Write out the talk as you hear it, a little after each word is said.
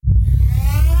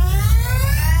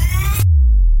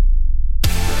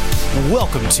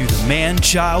Welcome to the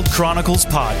Man-Child Chronicles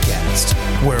Podcast,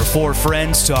 where four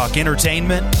friends talk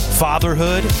entertainment,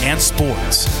 fatherhood, and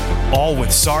sports, all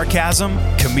with sarcasm,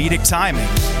 comedic timing,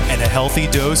 and a healthy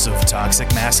dose of toxic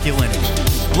masculinity.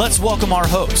 Let's welcome our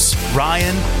hosts,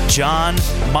 Ryan, John,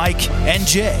 Mike, and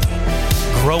Jay.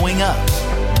 Growing up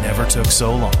never took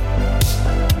so long.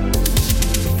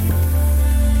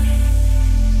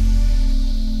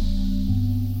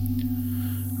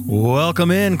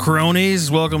 Welcome in,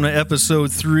 cronies. Welcome to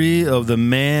episode 3 of the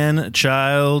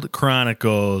Man-Child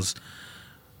Chronicles.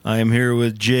 I am here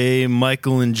with Jay,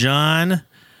 Michael, and John.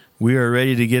 We are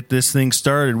ready to get this thing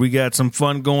started. We got some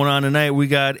fun going on tonight. We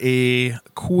got a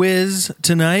quiz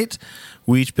tonight.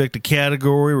 We each picked a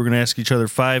category. We're going to ask each other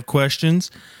 5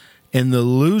 questions, and the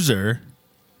loser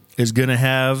is going to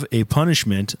have a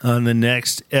punishment on the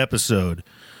next episode,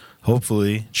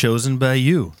 hopefully chosen by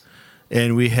you.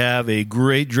 And we have a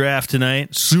great draft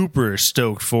tonight. Super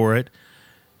stoked for it.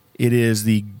 It is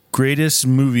the greatest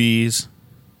movies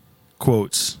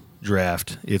quotes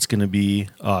draft. It's going to be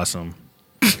awesome.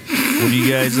 What do you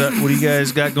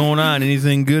guys got going on?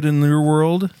 Anything good in your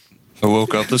world? I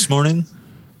woke up this morning.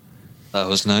 That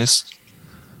was nice.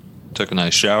 Took a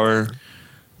nice shower.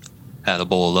 Had a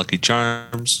bowl of Lucky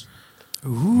Charms.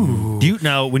 Ooh.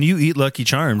 Now, when you eat Lucky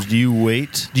Charms, do you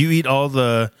wait? Do you eat all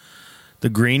the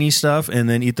grainy stuff and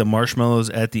then eat the marshmallows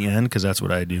at the end? Because that's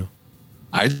what I do.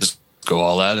 I just go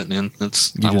all at it, man.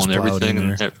 I want everything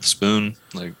in a spoon.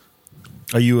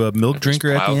 Are you a milk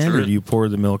drinker at the end, or do you pour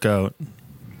the milk out?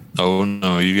 Oh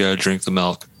no, you gotta drink the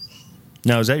milk.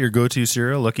 Now, is that your go-to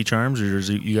cereal, Lucky Charms, or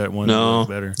is it, you got one no,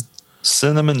 better?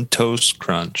 Cinnamon Toast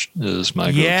Crunch is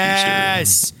my go-to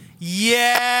cereal.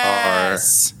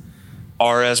 Yes.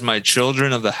 Or as my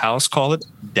children of the house call it,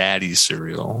 Daddy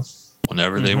cereal.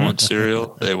 Whenever they want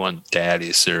cereal, they want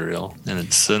Daddy cereal, and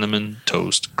it's Cinnamon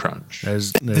Toast Crunch.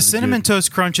 The Cinnamon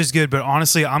Toast Crunch is good, but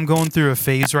honestly, I'm going through a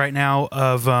phase right now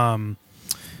of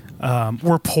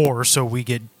we're poor, so we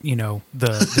get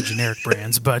the generic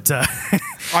brands, but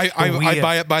I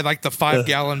buy it by like the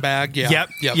 5-gallon bag. Yeah.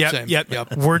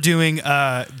 Yep. We're doing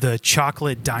the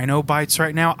chocolate Dino Bites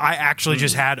right now. I actually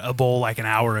just had a bowl like an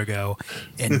hour ago,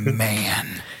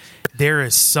 and there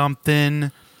is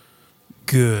something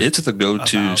good. It's the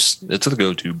go-to. It's the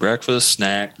go-to breakfast,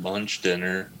 snack, lunch,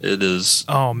 dinner. It is.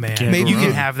 Oh man, maybe you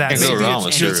can have that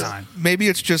anytime. Maybe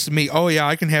it's just me. Oh yeah,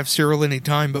 I can have cereal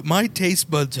anytime. But my taste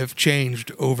buds have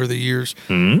changed over the years.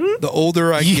 The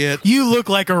older I get, you look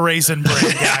like a Raisin Bran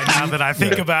guy. Now that I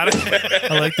think about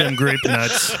it, I like them grape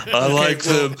nuts. I like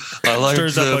them.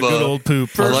 Stirs up a good old poop.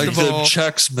 I like them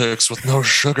Chex Mix with no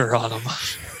sugar on them.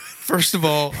 First of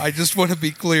all, I just want to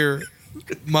be clear.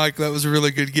 Mike, that was a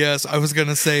really good guess. I was going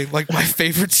to say, my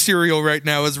favorite cereal right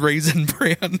now is Raisin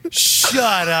Bran.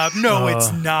 Shut up. No,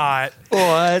 it's not.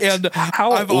 What? And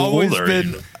I've always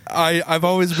been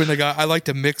a guy, I like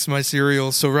to mix my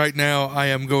cereals. So right now I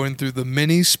am going through the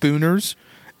mini Spooners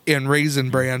and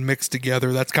Raisin Bran mixed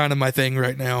together. That's kind of my thing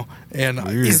right now. And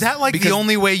is that the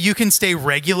only way you can stay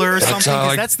regular or something?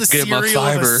 Because that's the cereal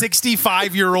of a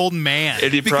 65-year-old man.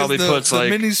 And he probably puts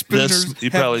like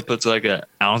an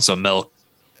ounce of milk.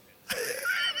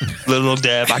 Little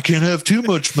dab. I can't have too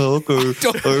much milk, or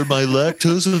my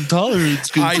lactose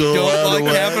intolerance can I don't like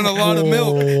having a lot of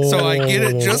milk, so I get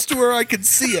it just to where I can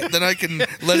see it. Then I can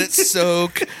let it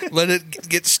soak, let it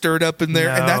get stirred up in there,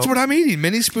 and that's what I'm eating: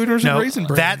 mini Spooners and Raisin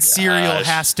Bran. That cereal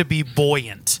has to be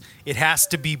buoyant. It has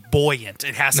to be buoyant.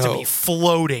 It has to be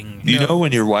floating. You know,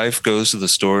 when your wife goes to the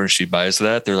store and she buys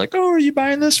that, they're like, "Oh, are you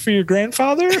buying this for your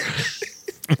grandfather?"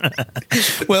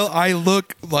 Well, I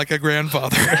look like a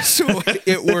grandfather, so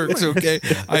it works. Okay,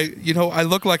 I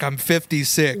look like I'm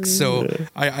 56, so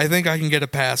I think I can get a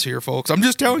pass here, folks. I'm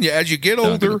just telling you, as you get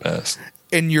older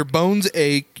and your bones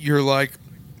ache, you're like,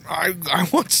 I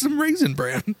want some Raisin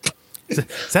Bran.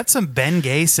 Is that some Ben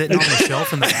Gay sitting on the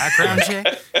shelf in the background,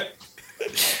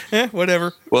 Jay?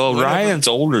 Whatever. Well, Ryan's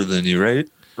older than you, right?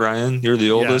 Ryan, you're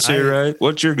the oldest here, right?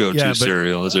 What's your go-to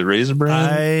cereal? Is it Raisin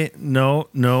Bran?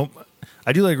 No.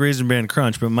 I do like Raisin Bran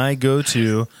Crunch, but my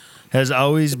go-to has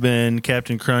always been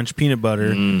Captain Crunch peanut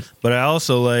butter. But I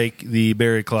also like the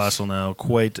Berry Colossal now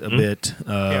quite a bit.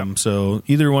 So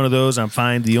either one of those, I'm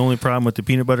fine. The only problem with the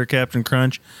peanut butter Captain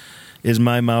Crunch is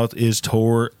my mouth is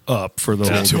tore up for the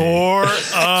whole day. Tore up.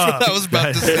 That's what I was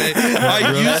about to say.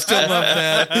 I used to love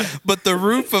that, but the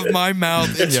roof of my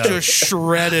mouth is just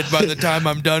shredded by the time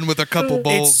I'm done with a couple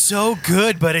bowls. It's so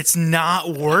good, but it's not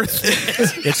worth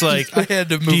it. It's like, I had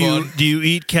to move on. Do you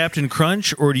eat Captain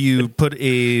Crunch, or do you put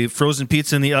a frozen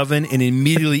pizza in the oven and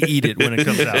immediately eat it when it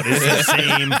comes out? It's the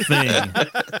same thing.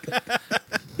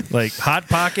 Like Hot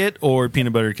Pocket or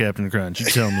peanut butter Captain Crunch? You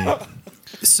tell me.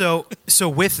 So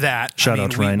with that, shout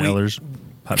out to Ryan Ellers,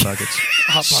 Hot Pockets.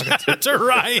 Hot Pockets. Shout out to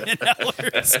Ryan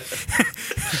Ellers.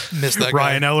 Missed that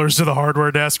Ryan guy. Ellers to the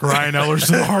hardware desk. Ryan Ellers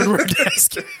to the hardware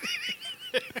desk.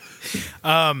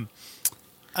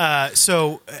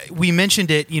 So we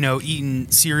mentioned it, eating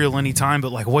cereal anytime,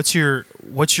 but like, what's your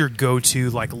go-to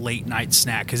like late night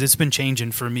snack? Because it's been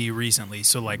changing for me recently.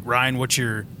 So like, Ryan, what's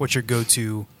your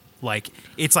go-to? Like,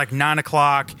 it's like 9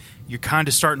 o'clock. You're kind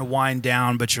of starting to wind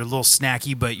down, but you're a little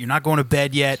snacky, but you're not going to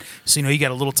bed yet. So you got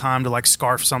a little time to like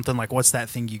scarf something. Like, what's that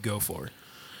thing you go for?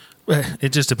 It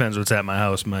just depends what's at my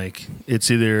house, Mike. It's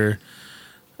either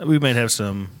we might have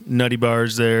some nutty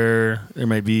bars there. There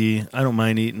might be, I don't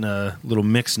mind eating a little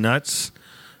mixed nuts,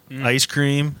 ice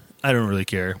cream. I don't really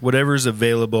care. Whatever's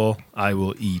available, I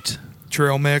will eat.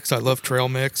 Trail mix. I love trail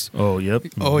mix. Oh, yep.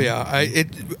 Oh, yeah.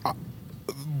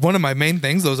 One of my main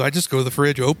things, though, is I just go to the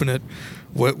fridge, open it.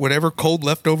 Whatever cold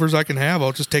leftovers I can have,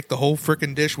 I'll just take the whole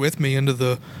frickin' dish with me into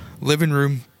the living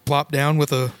room, plop down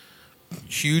with a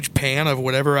huge pan of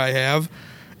whatever I have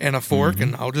and a fork,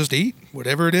 and I'll just eat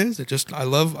whatever it is. I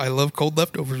love cold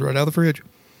leftovers right out of the fridge.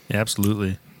 Yeah,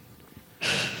 absolutely.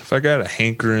 If I got a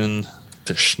hankering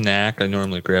to snack, I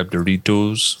normally grab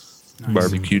Doritos. Nice.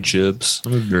 Barbecue chips.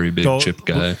 I'm a very big chip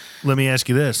guy. Let me ask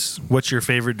you this. What's your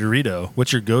favorite Dorito?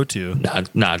 What's your go-to?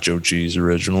 Nacho cheese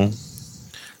original.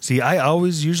 See, I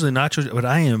always usually nacho, but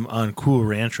I am on Cool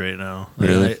Ranch right now.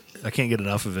 Really? I can't get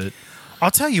enough of it.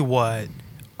 I'll tell you what.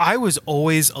 I was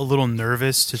always a little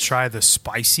nervous to try the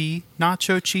spicy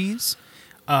nacho cheese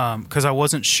because I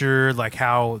wasn't sure like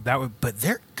how that would, but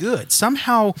they're good.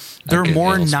 Somehow they're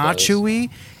more nacho-y.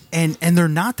 And they're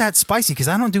not that spicy because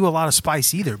I don't do a lot of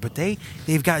spice either. But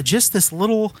they've got just this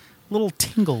little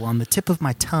tingle on the tip of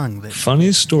my tongue.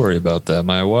 Funny story about that.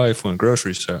 My wife went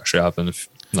grocery shopping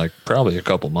like probably a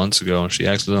couple months ago, and she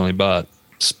accidentally bought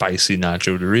spicy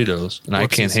nacho Doritos, and I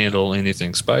can't handle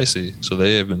anything spicy, so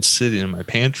they have been sitting in my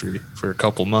pantry for a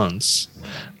couple months,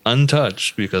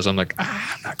 untouched, because I'm like,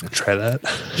 I'm not going to try that.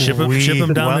 Ship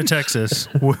them down to Texas.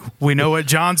 We know what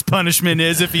John's punishment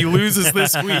is if he loses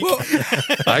this week.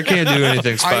 I can't do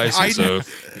anything spicy, so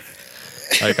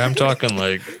like I'm talking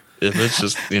like if it's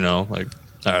just like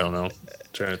I don't know.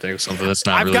 Trying to think of something that's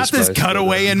not. I've really got this spicy,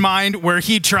 cutaway in mind where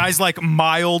he tries like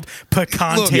mild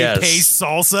picante paste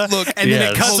salsa, and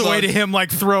then it cuts away to him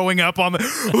like throwing up on the.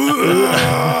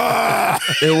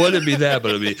 It wouldn't be that, but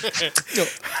it'd be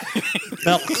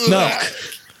milk.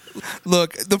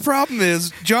 Look, the problem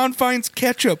is John finds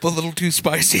ketchup a little too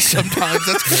spicy sometimes.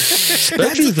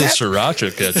 Especially the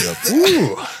sriracha ketchup.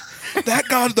 Ooh, that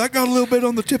got a little bit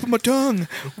on the tip of my tongue.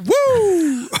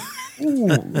 Woo!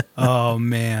 Ooh. Oh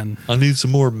man, I need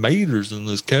some more maters in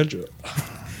this ketchup.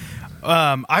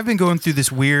 I've been going through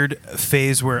this weird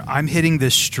phase where I'm hitting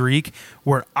this streak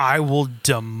where I will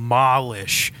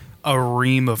demolish a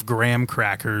ream of graham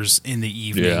crackers in the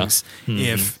evenings.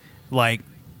 Yeah. If like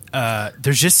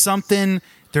there's just something,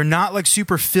 they're not like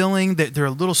super filling, that they're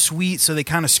a little sweet, so they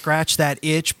kind of scratch that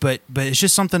itch, but it's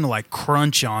just something to like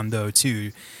crunch on though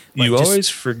too. Like you always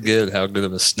forget how good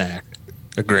of a snack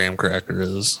a graham cracker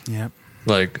is. Yeah.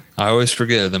 Like, I always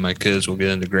forget that my kids will get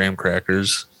into graham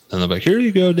crackers, and they're like, here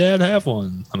you go, Dad, have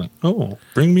one. I'm like, oh,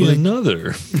 bring me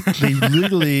another.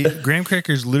 Graham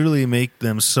crackers literally make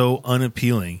them so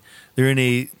unappealing. They're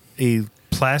in a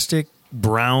plastic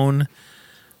brown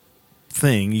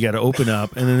thing you got to open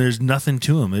up, and then there's nothing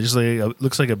to them. It just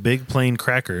looks like a big plain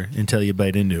cracker until you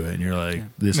bite into it, and you're like,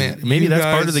 maybe that's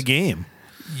part of the game.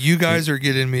 You guys are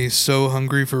getting me so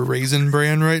hungry for Raisin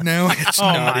Bran right now. It's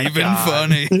not even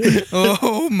funny.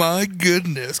 Oh my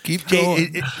goodness! Keep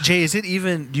going, Jay. Is it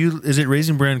even? Is it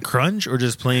Raisin Bran Crunch or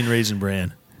just plain Raisin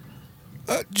Bran?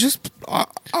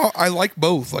 I like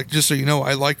both. Like, just so you know,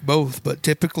 I like both. But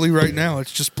typically, right now,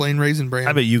 it's just plain Raisin Bran.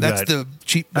 I bet that's the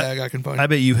cheap bag I can find. I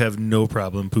bet you have no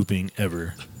problem pooping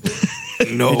ever.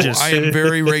 No, I am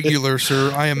very regular,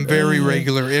 sir. I am very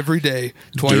regular every day,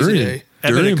 twice a day.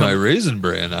 During my Raisin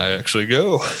Bran, I actually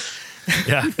go.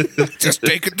 Yeah. Just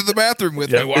take it to the bathroom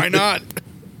with me. Why not?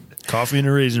 Coffee and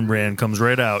a Raisin Bran comes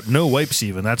right out. No wipes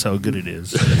even. That's how good it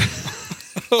is.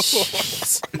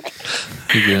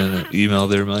 You get an email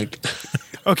there, Mike?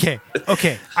 Okay.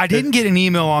 I didn't get an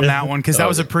email on that one because that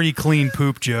was a pretty clean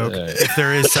poop joke, if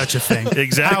there is such a thing.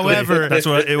 Exactly. However, that's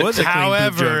what it was. Clean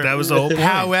poop joke. That was the whole point.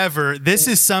 However, this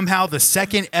is somehow the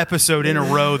second episode in a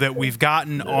row that we've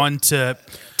gotten onto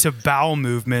bowel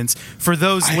movements. For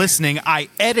those listening, I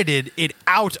edited it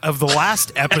out of the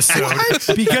last episode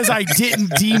because I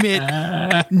didn't deem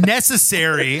it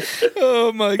necessary.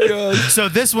 Oh my god! So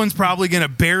this one's probably going to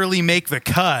barely make the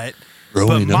cut.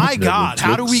 But my God,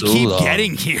 how do we keep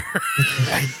getting here?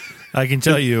 I can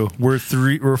tell you, we're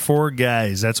four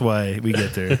guys. That's why we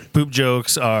get there. Poop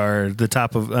jokes are the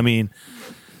top of. I mean,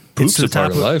 Poop's a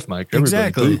part of life, Mike. Everybody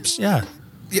exactly. poops. Yeah.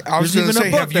 Yeah, I was going to say,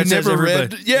 have you never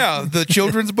read? Yeah, the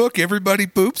children's book, Everybody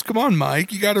Poops. Come on,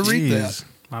 Mike, you got to read that.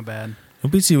 My bad.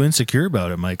 Don't be so insecure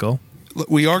about it, Michael.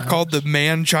 We are called the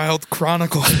Man-Child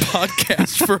Chronicles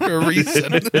Podcast for a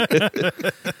reason.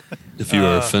 If you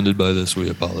are offended by this, we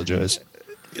apologize.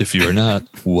 If you are not,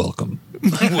 welcome.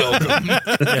 Welcome.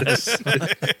 Yes.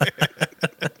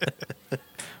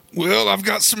 Well, I've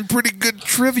got some pretty good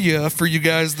trivia for you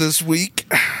guys this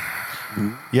week.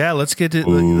 Yeah, let's get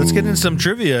into some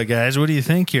trivia, guys. What do you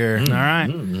think here? All right.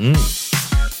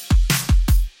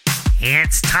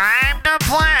 It's time to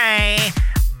play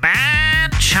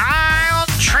Man-Child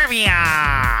Trivia.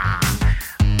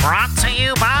 Brought to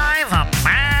you by the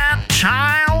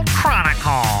Man-Child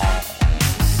Chronicles.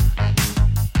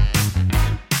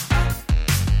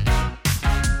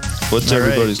 What's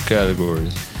everybody's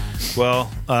categories?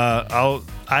 Well,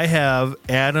 I have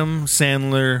Adam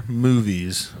Sandler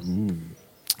movies.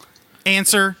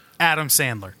 Answer: Adam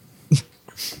Sandler.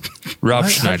 Rob How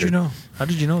Schneider. did you know? How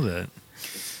did you know that?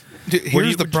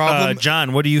 Here's the problem.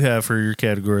 John, what do you have for your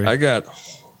category? I got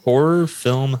horror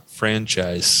film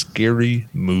franchise scary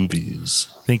movies.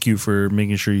 Thank you for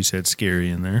making sure you said scary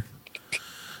in there.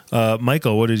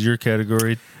 Michael, what is your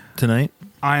category tonight?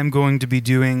 I am going to be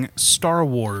doing Star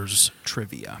Wars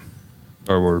trivia.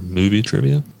 Star Wars movie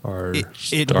trivia? Or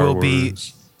It will be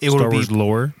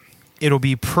lore. It'll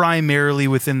be primarily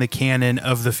within the canon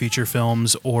of the feature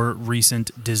films or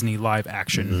recent Disney live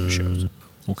action shows.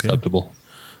 Okay. Acceptable.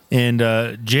 And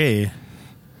Jay,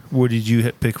 what did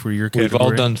you pick for your category? We've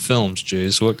all done films, Jay.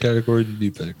 So what category did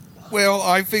you pick? Well,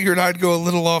 I figured I'd go a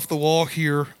little off the wall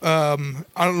here. I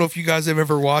don't know if you guys have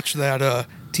ever watched that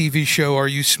TV show, Are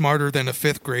You Smarter Than a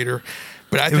Fifth Grader?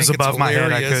 But I think was above it's my head.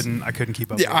 hilarious. I couldn't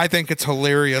keep up. Yeah, with it. I think it's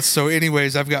hilarious. So,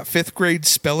 anyways, I've got fifth grade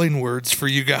spelling words for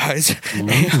you guys,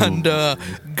 and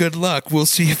good luck. We'll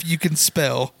see if you can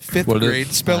spell fifth grade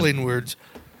spelling words.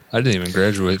 I didn't even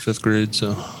graduate fifth grade,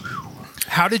 so.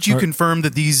 How did you confirm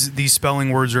that these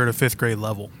spelling words are at a fifth grade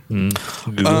level?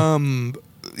 Google.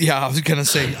 Yeah, I was gonna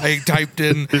say I typed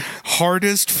in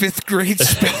hardest fifth grade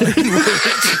spelling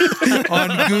words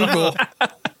on Google.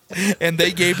 And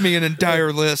they gave me an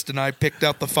entire list, and I picked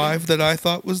out the 5 that I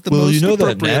thought was the most Well, you know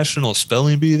appropriate. that national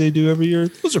spelling bee they do every year?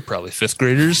 Those are probably fifth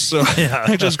graders. So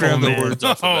I just grabbed the words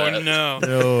off of that.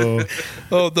 No.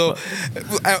 Though,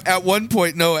 at one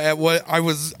point, no. At what I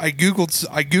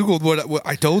googled what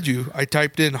I told you. I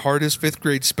typed in hardest fifth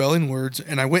grade spelling words,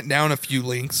 and I went down a few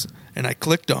links, and I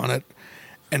clicked on it.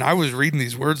 And I was reading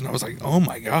these words, and I was like, "Oh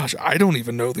my gosh, I don't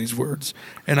even know these words."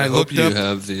 And I looked hope up. you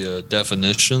have the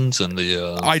definitions and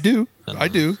the. I do,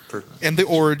 and the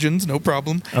origins, no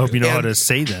problem. I hope you know how to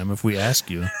say them if we ask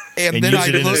you. And then use I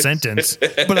it in a looked- sentence.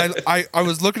 But I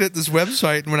was looking at this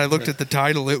website, and when I looked at the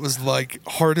title, it was like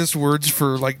hardest words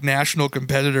for like national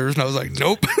competitors, and I was like,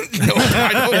 "Nope, nope,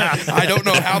 I don't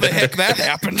know how the heck that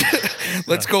happened."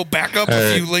 Let's go back up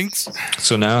a few links.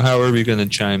 So now, how are we going to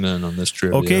chime in on this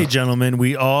trivia? Okay, gentlemen,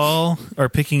 we all are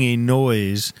picking a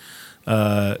noise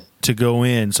to go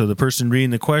in. So the person reading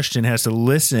the question has to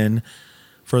listen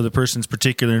for the person's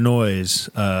particular noise.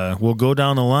 We'll go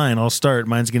down the line. I'll start.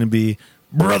 Mine's going to be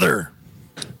brother.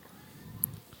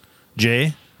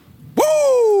 Jay.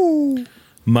 Woo!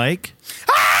 Mike.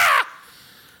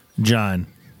 John.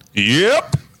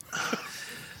 Yep.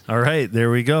 All right, there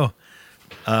we go.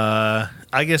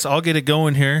 I guess I'll get it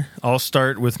going here. I'll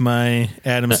start with my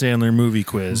Adam Sandler movie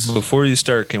quiz. Before you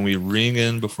start, can we ring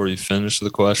in before you finish the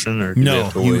question? Or do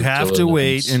No, you have to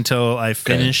wait ends? until I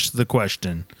finish the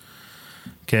question.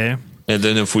 Okay? And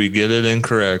then if we get it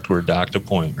incorrect, we're docked a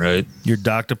point, right? You're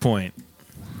docked a point.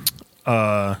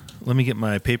 Let me get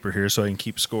my paper here so I can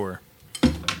keep score.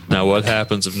 Now, what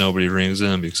happens if nobody rings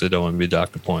in because they don't want to be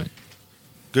docked a point?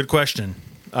 Good question.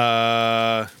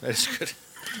 That's good.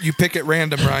 You pick at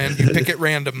random, Ryan. You pick at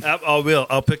random.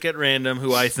 I'll pick at random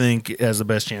who I think has the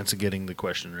best chance of getting the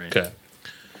question right.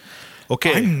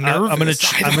 Okay. I'm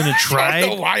nervous. I'm gonna try. I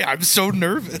don't know why I'm so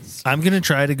nervous. I'm gonna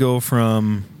try to go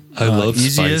from I love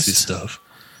easiest, spicy stuff.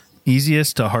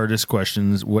 easiest to hardest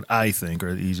questions. What I think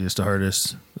are the easiest to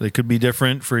hardest. They could be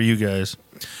different for you guys.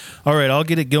 All right, I'll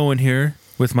get it going here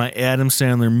with my Adam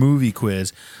Sandler movie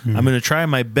quiz. I'm going to try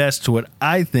my best to what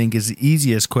I think is the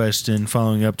easiest question,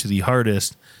 following up to the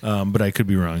hardest, but I could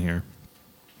be wrong here.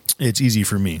 It's easy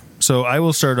for me. So I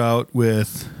will start out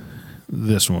with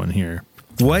this one here.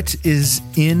 What is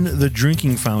in the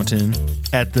drinking fountain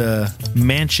at the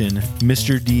mansion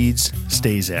Mr. Deeds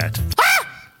stays at?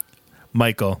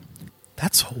 Michael.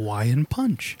 That's Hawaiian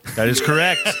Punch. That is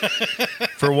correct.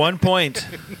 For 1 point.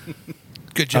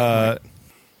 Good job.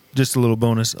 Just a little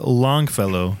bonus.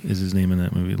 Longfellow is his name in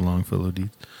that movie, Longfellow D.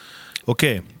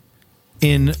 Okay.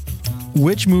 In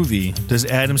which movie does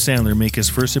Adam Sandler make his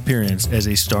first appearance as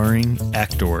a starring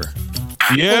actor?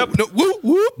 Yep. No, whoop,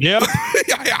 whoop. Yep.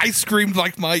 I screamed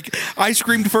like Mike. I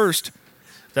screamed first.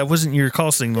 That wasn't your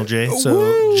call signal, Jay. So,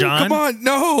 Woo, John? come on.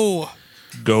 No.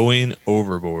 Going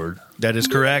Overboard. That is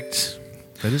correct.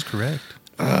 That is correct.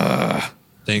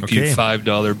 Thank you,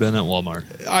 $5 bin at Walmart.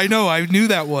 I know. I knew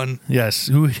that one. Yes.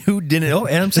 Who didn't? Oh,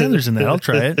 Adam Sandler's in that. I'll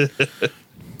try it.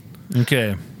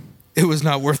 Okay. It was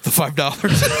not worth the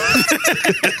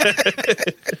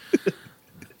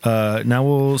 $5. Now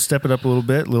we'll step it up a little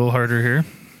bit, a little harder here.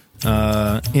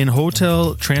 In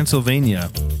Hotel Transylvania,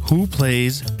 who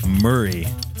plays Murray?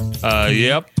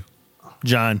 Yep.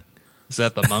 John. Is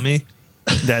that the Mummy?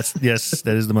 Yes,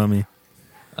 that is the Mummy.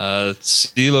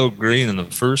 CeeLo Green in the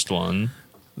first one.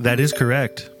 That is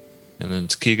correct. And then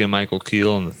it's Keegan-Michael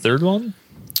Keel in the third one.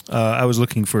 I was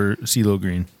looking for CeeLo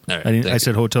Green. All right, I thank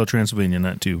said Hotel Transylvania,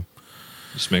 not 2.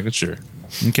 Just making sure.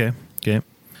 Okay.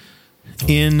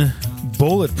 In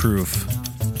Bulletproof,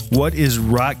 what is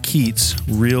Rock Keats'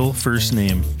 real first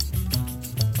name?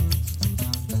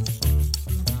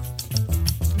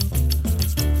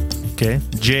 Okay,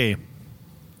 Jay.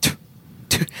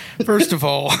 First of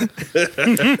all,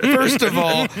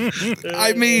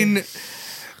 I mean,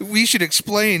 we should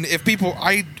explain if people.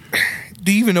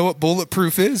 Do you even know what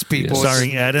Bulletproof is, people?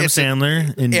 Starring Adam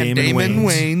Sandler and Damon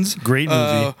Wayans. Great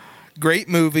movie. Great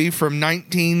movie from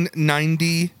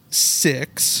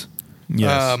 1996.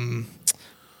 Yes.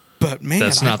 But man,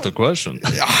 that's not the question.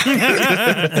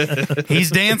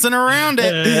 He's dancing around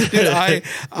it. Dude, I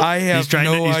have he's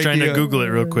trying to Google it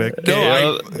real quick.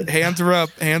 No, hands are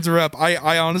up.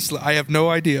 I honestly, I have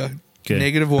no idea. Okay.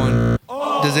 -1.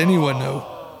 Does anyone know?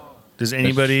 Does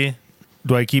anybody?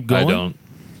 Do I keep going? I don't.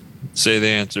 Say the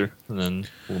answer, and then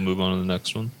we'll move on to the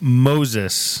next one.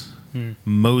 Moses.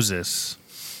 Moses.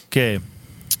 Okay.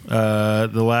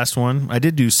 The last one. I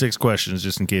did do 6 questions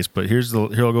just in case, but here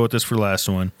I'll go with this for the last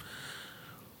one.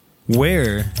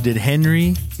 Where did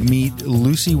Henry meet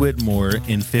Lucy Whitmore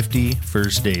in 50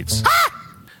 First Dates?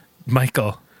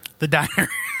 Michael. The diner.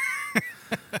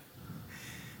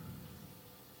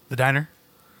 The diner?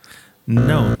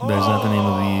 No, that's not the name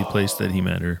of the place that he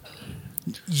met her.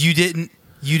 You didn't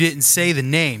say the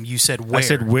name. You said where. I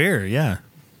said where, yeah.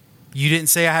 You didn't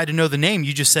say I had to know the name.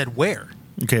 You just said where.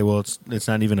 Okay, well, it's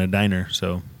not even a diner,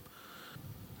 so.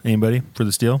 Anybody for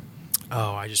the steal?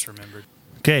 Oh, I just remembered.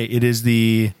 Okay, it is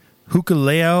the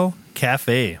Hukaleo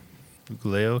Cafe.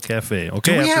 Hukaleo Cafe.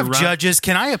 Okay, Do we have judges?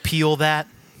 Can I appeal that?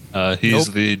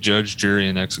 He's the judge, jury,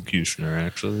 and executioner,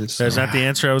 actually. So. That's not the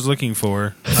answer I was looking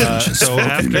for. So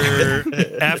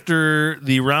after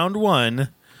the round 1,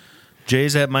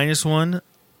 Jay's at -1,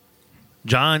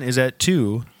 John is at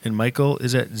 2, and Michael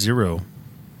is at 0.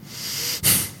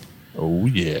 Oh,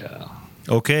 yeah.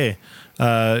 Okay.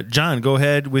 John, go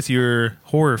ahead with your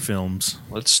horror films.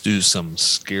 Let's do some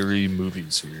scary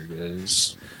movies here,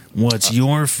 guys. What's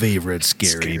your favorite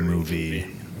scary movie?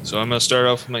 So I'm going to start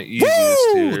off with my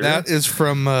easiest here. That is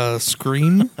from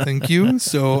Scream. Thank you.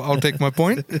 So I'll take my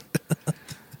point.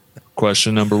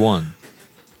 Question number 1.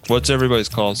 What's everybody's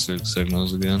call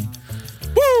signals again?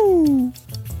 Woo!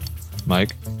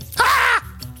 Mike?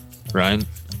 Ryan?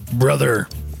 Brother.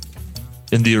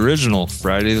 In the original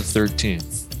Friday the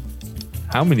 13th,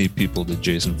 how many people did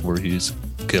Jason Voorhees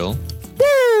kill?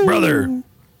 Woo! Brother.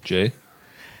 Jay?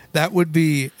 That would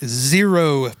be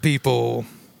 0 people.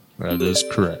 That is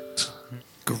correct.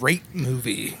 Great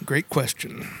movie. Great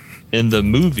question. In the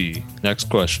movie, next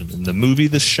question. In the movie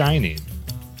The Shining,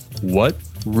 what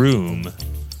room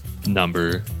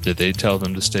number did they tell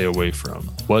them to stay away from?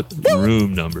 What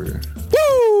room number?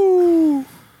 Woo!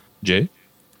 Jay?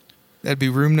 That'd be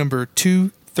room number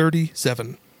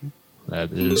 237.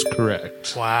 That is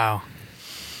correct. Wow.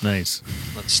 Nice.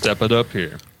 Let's step it up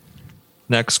here.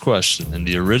 Next question. In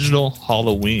the original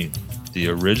Halloween,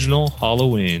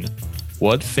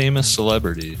 what famous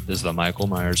celebrity is the Michael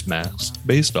Myers mask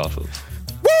based off of?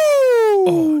 Woo!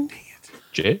 Oh, dang it.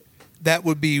 Jay? That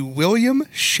would be William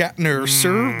Shatner,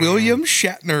 Sir William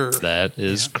Shatner. That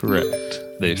is correct.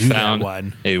 They knew that found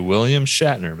one. a William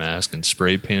Shatner mask and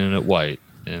spray painted it white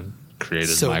and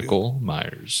created So Michael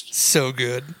Myers. So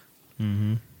good.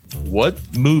 What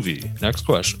movie? Next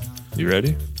question. You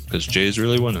ready? Because Jay's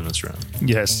really winning this round.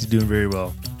 Yes, he's doing very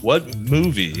well. What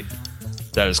movie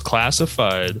that is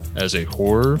classified as a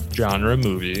horror genre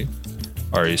movie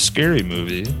or a scary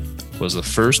movie was the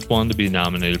first one to be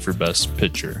nominated for Best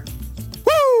Picture?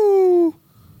 Woo!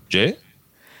 Jay?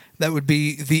 That would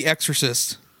be The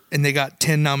Exorcist, and they got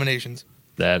 10 nominations.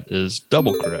 That is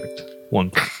double correct.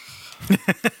 1 point.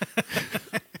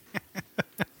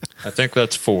 I think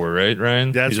that's 4, right,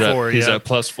 Ryan? That's 4. He's at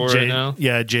 +4 right now.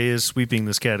 Yeah, Jay is sweeping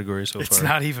this category so far. It's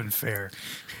not even fair.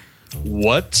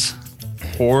 What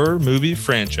horror movie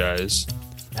franchise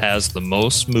has the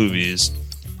most movies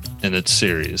in its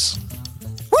series?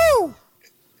 Woo!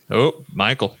 Oh,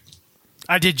 Michael.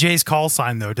 I did Jay's call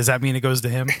sign, though. Does that mean it goes to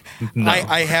him? No.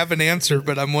 I have an answer,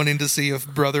 but I'm wanting to see if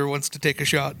brother wants to take a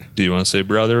shot. Do you want to say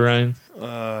brother, Ryan?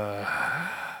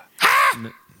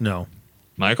 No.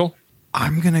 Michael?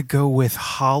 I'm going to go with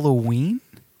Halloween.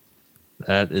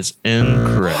 That is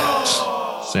incorrect.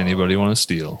 Does anybody want to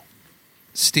steal?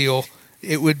 Steal.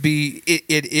 It would be,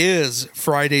 it is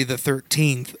Friday the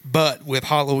 13th, but with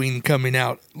Halloween coming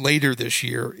out later this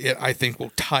year, I think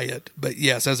we'll tie it. But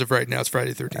yes, as of right now, it's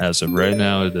Friday the 13th. As of right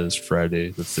now, it is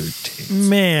Friday the 13th.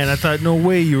 Man, I thought, no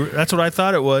way you were. That's what I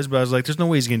thought it was, but I was like, there's no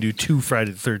way he's going to do 2 Friday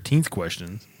the 13th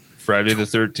questions. Friday the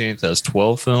 13th has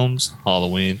 12 films.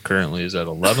 Halloween currently is at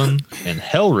 11. And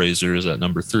Hellraiser is at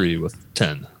number 3 with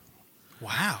 10.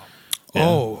 Wow. Yeah.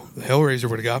 Oh, the Hellraiser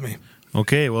would have got me.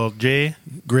 Okay, well, Jay,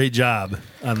 great job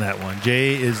on that one.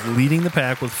 Jay is leading the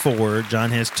pack with 4.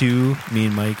 John has 2. Me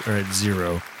and Mike are at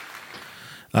 0.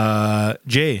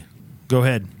 Jay, go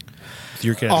ahead with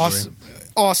your category.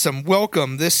 Awesome.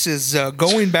 Welcome. This is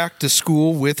Going Back to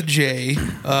School with Jay.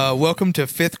 Welcome to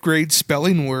 5th grade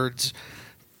spelling words.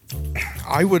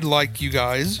 I would like you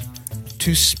guys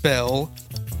to spell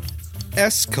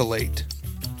escalate.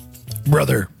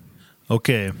 Brother.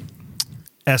 Okay.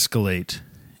 Escalate.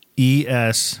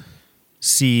 ESCALATE.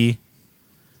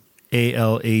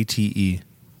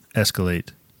 Escalate.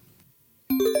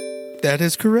 That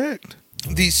is correct.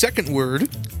 The second word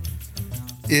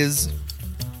is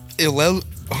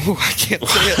Oh, I can't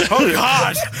say it. Oh,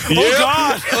 God. Oh,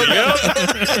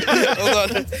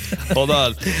 God. Hold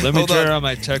on. Let me Hold turn on. on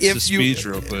my text-to-speech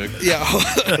real quick. Yeah.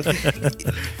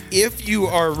 If you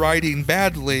are writing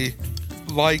badly,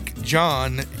 like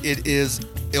John, it is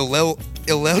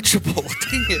illegible.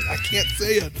 Dang it, I can't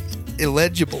say it.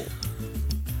 Illegible.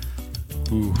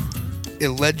 Ooh.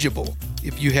 Illegible.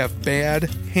 If you have bad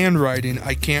handwriting,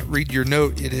 I can't read your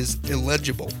note. It is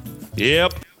illegible.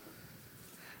 Yep.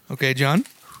 Okay, John?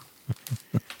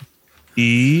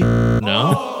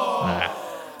 No? I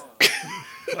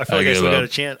feel like I give still got up. a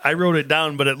chance. I wrote it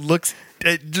down, but it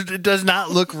does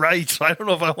not look right, so I don't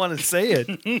know if I want to say it.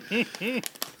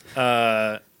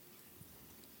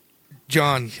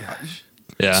 John,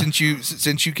 Yeah.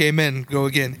 since you came in, go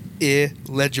again.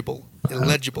 Illegible.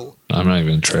 Illegible. I'm not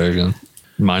even try again.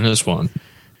 -1.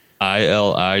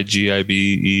 ILIGIBEL.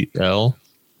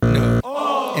 No.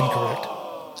 Incorrect.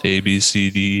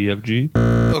 ABCDEFG.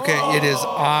 Okay, it is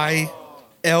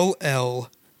ILLEGIBLE.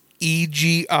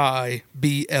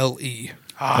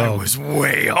 I was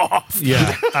way off.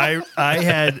 Yeah, I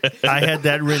had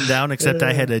that written down, except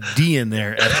I had a D in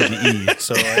there after the E.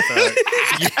 So I thought,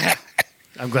 yeah,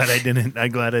 I'm glad I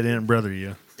didn't brother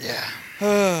you.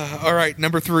 All right,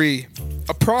 number 3.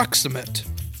 Approximate.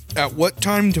 At what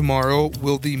time tomorrow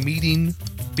will the meeting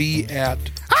be at?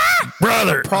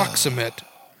 Brother. Approximate.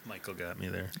 Michael got me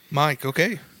there. Mike,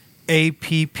 okay.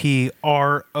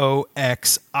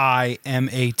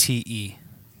 APPROXIMATE.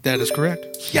 That is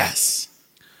correct. Yes.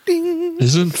 Ding.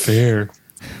 Isn't fair.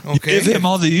 Okay. Give him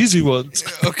all the easy ones.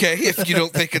 Okay, if you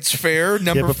don't think it's fair.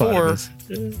 Number 4.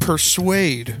 Hippopotamus.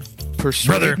 Persuade.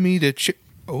 Persuade Brother. me to...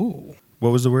 Oh.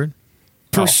 What was the word?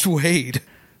 Persuade.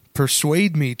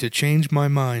 Persuade me to change my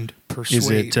mind.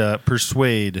 Persuade. Is it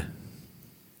persuade?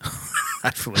 I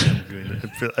feel like I'm doing it.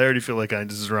 I already feel like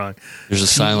this is wrong. There's a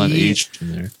silent H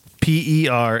in there.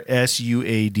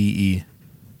 PERSUADE.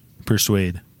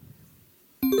 Persuade.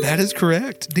 That is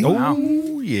correct. Ding.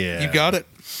 Oh, yeah. You got it.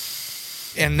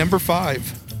 And number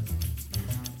 5.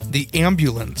 The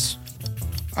ambulance.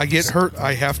 I get hurt,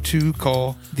 I have to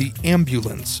call the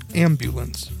ambulance.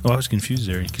 Ambulance. Oh, I was confused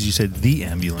there because you said the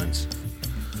ambulance.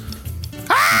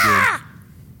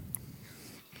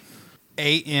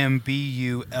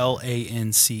 AMBULANCE.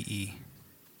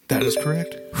 That is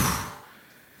correct.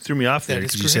 Threw me off there That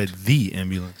is because you said correct. the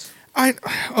ambulance.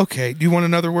 Okay, do you want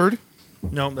another word?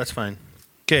 No, that's fine.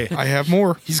 Okay. I have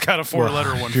more. He's got a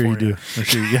 4-letter one sure for you do. I'm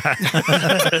sure you got.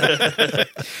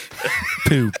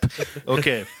 Poop.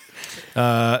 Okay.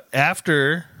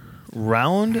 After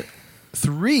round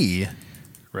 3,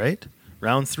 right?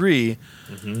 Round 3,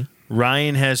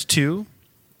 Ryan has 2,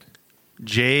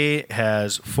 Jay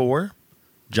has 4,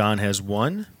 John has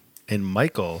 1, and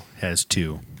Michael has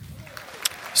 2.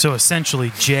 So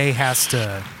essentially, Jay has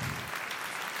to.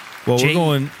 Well, Jay- we're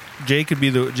going. Jay could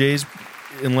be Jay's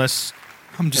unless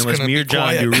I'm just unless gonna me or be John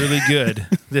quiet. do really good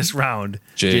this round,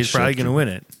 Jay's probably going to win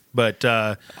it. But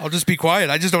I'll just be quiet.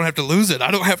 I just don't have to lose it. I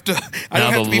don't have to. I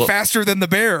don't have to be faster than the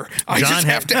bear. I just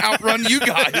have to outrun you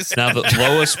guys. Now the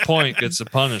lowest point gets a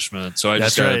punishment, so I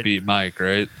just got to beat Mike,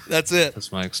 right? That's it.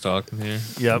 That's Mike's talking here.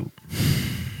 Yep.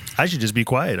 I should just be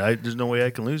quiet. There's no way I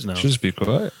can lose now. Just be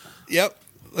quiet. Yep.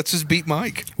 Let's just beat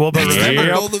Mike. Well, but remember,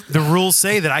 Yep. the rules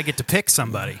say that I get to pick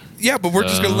somebody. Yeah, but we're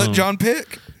just going to let John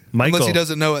pick. Michael, Unless he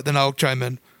doesn't know it, then I'll chime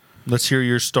in. let's hear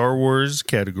your Star Wars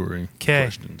category 'Kay.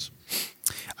 questions.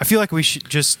 I feel like we should,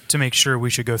 just to make sure, we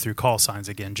should go through call signs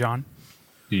again. John,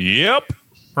 Yep.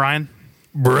 Ryan,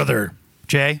 Brother.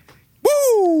 Jay.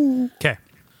 Woo! Okay.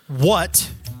 What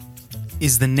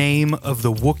is the name of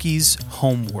the Wookiees'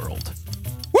 homeworld?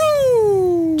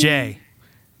 Woo! Jay.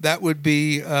 That would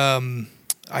be,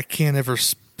 I can't ever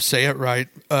say it right,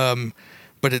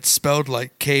 but it's spelled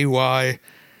like KY,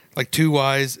 like two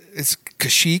Ys. It's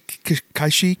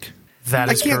Kashyyyk.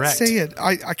 That is correct. I can't say it.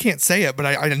 I can't say it, but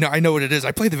I know what it is.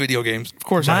 I play the video games. Of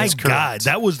course, My I God,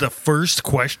 that was the first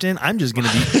question. I'm just going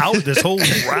to be out this whole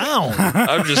round.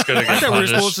 I'm just going to I get thought we were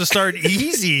punished. supposed to start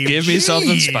easy. Give me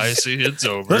something Jeez. spicy. It's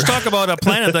over. Let's talk about a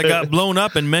planet that got blown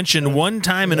up and mentioned one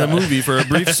time in a movie for a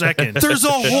brief second. There's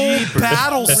a whole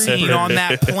battle scene on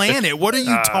that planet. What are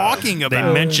you talking They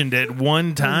about? mentioned it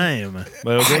one time.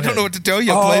 Well, I don't know what to tell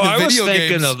you. I Oh, play the I was video thinking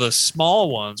games. of the small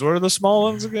ones. What are the small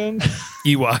ones again?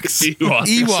 Ewoks.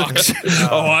 Ewoks.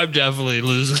 Oh, I'm definitely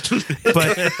losing.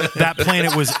 But that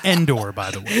planet was Endor,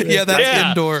 by the way. Yeah, that's Yeah.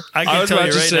 indoor. I I can was tell about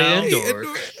you to right say now, indoor.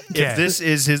 Okay. if this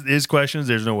is his questions,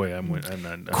 there's no way I'm winning. I'm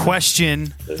not.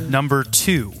 Question number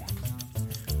 2.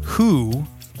 Who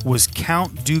was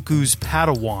Count Dooku's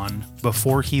Padawan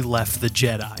before he left the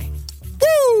Jedi?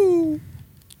 Woo!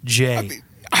 Jay.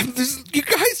 You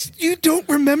guys, you don't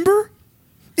remember?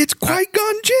 It's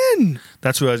Qui-Gon Jinn.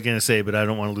 That's what I was going to say, but I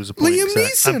don't want to lose a point. Liam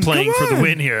 'cause I'm Neeson, playing come for the on.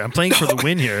 win here. I'm playing for the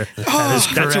win here. That's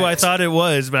who I correct. thought it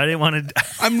was, but I didn't want to.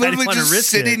 I'm literally just risk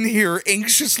sitting it. here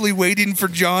anxiously waiting for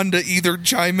John to either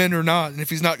chime in or not. And if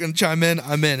he's not going to chime in,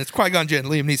 I'm in. It's Qui-Gon Jinn,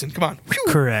 Liam Neeson. Come on. Whew.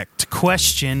 Correct.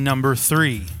 Question number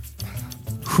 3.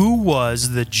 Who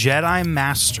was the Jedi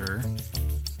Master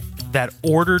that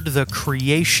ordered the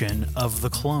creation of the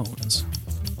clones?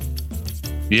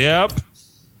 Yep.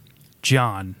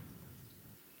 John.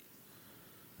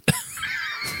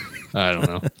 I don't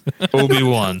know.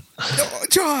 Obi-Wan. No,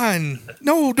 John,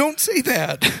 no, don't say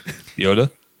that.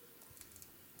 Yoda.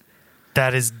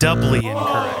 That is doubly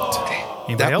incorrect.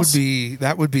 Anybody else?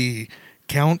 That would be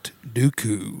Count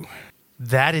Dooku.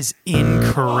 That is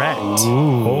incorrect.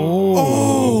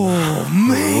 Oh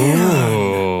man.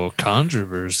 Oh,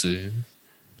 controversy.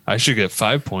 I should get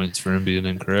 5 points for him being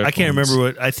incorrect. I can't once.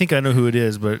 remember what. I think I know who it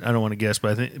is, but I don't want to guess.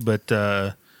 But I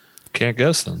think, Can't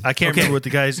guess then. I can't remember what the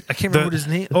guy's. I can't remember what his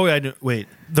name. Oh, yeah, I do. Wait,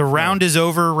 The round is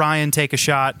over. Ryan, take a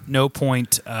shot. No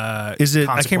point. is it?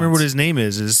 I can't remember what his name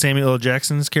is. Is it Samuel L.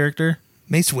 Jackson's character?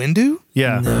 Mace Windu?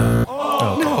 Yeah. No.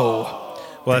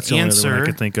 Well, that's the only other one I answer-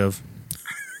 could think of.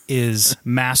 Is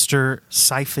Master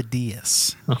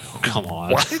Sifo-Dyas. Come on.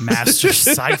 Master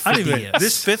Sifo-Dyas.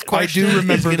 This fifth I question. do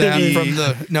remember is gonna that be- from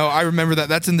the. No, I remember that.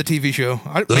 That's in the TV show.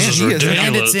 This is ridiculous.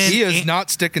 And it's in- He is not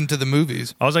sticking to the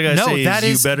movies. All I gotta No, say that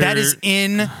is is you better. that is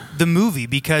in the movie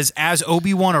because as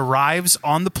Obi-Wan arrives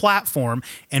on the platform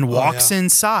and walks yeah.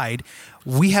 inside,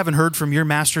 we haven't heard from your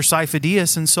Master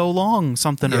Sifo-Dyas in so long,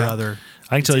 something or Yeah. other.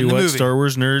 I can tell in you the what, movie. Star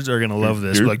Wars nerds are gonna love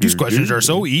this. Like these questions are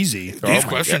so easy. These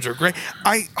questions are great.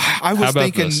 I How was about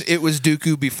thinking this? it was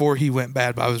Dooku before he went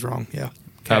bad, but I was wrong. Yeah.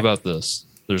 How about this?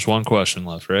 There's one question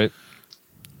left, right?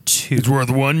 Two. It's worth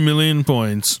 1 million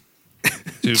points.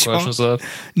 2 questions left.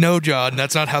 No, John,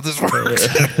 that's not how this works.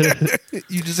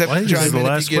 You just have I to think this is chime the in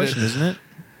last if you get question, it. isn't it?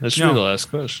 That should No. be the last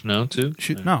question. No, 2?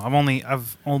 No, I've only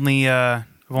asked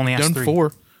Done 3.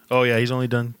 4. Oh yeah, he's only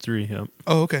done 3. Yep.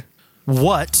 Oh, okay.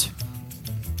 What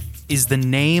is the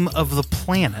name of the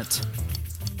planet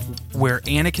where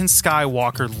Anakin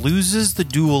Skywalker loses the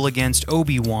duel against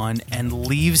Obi-Wan and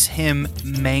leaves him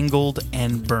mangled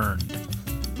and burned?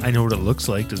 I know what it looks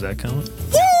like. Does that count?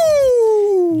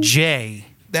 Woo! Jay.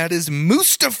 That is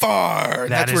Mustafar.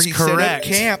 That's is where he set correct.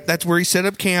 up camp. That's where he set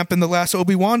up camp in the last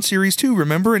Obi-Wan series too,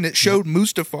 remember? And it showed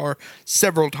Mustafar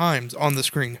several times on the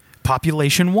screen.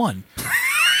 Population 1.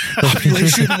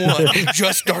 Population 1,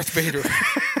 just Darth Vader.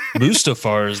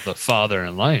 Mustafar is the father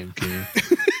in Lion King.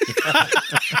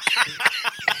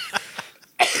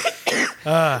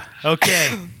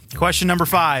 Okay. Question number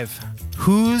 5.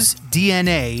 Whose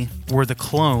DNA were the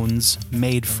clones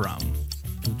made from?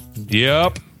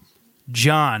 Yep.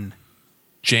 John.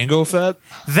 Django Fett?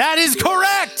 That is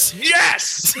correct.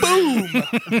 Yes! Boom!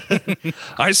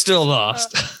 I still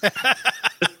lost.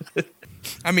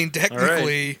 I mean,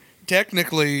 technically,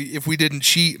 if we didn't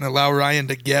cheat and allow Ryan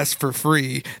to guess for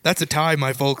free, that's a tie,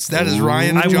 my folks. That is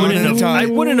Ryan and John in a tie. I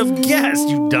wouldn't have guessed,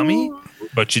 you dummy.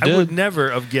 But you did. I would never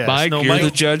have guessed. Mike, you're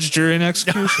the judge, jury, and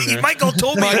executioner. Michael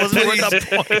told me it wasn't worth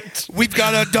a point. We've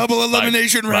got a double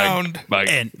elimination round. Mike.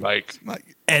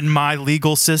 And my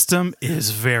legal system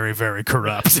is very, very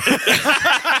corrupt.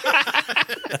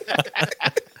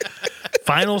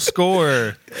 Final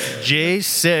score, Jay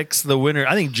 6, the winner.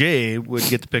 I think Jay would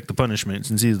get to pick the punishment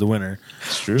since he's the winner.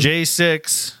 That's true. Jay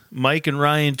 6, Mike and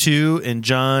Ryan 2, and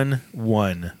John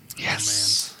 1.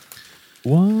 Yes.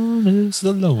 One is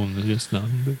the loneliest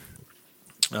number.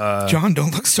 John,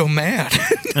 don't look so mad.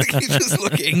 You just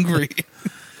look angry.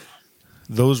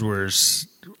 Those were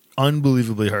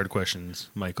unbelievably hard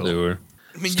questions, Michael. They were.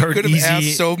 I mean, Start you could have easy.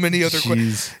 asked so many other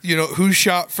questions. Jeez. You know, who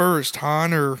shot first,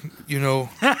 Han or, Guido,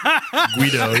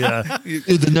 yeah.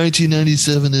 The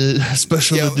 1997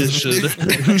 special edition.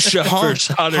 Who shot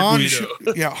first? Han or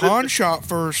Guido? Han shot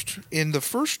first in the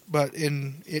first, but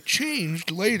it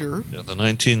changed later. Yeah, the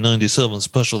 1997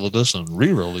 special edition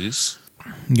re-release.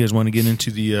 You guys want to get into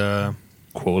the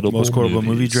most quotable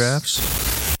movie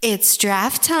drafts? It's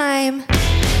draft time.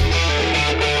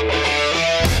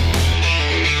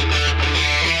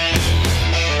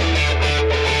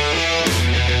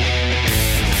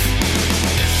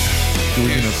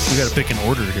 We got to pick an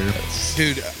order here.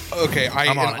 Dude, okay,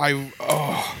 I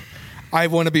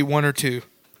want to be 1 or 2.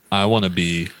 I want to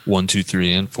be 1, 2,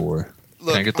 3, and 4.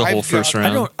 Look, Can I get the whole first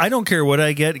round? I don't care what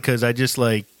I get because I just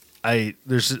like I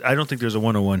don't think there's a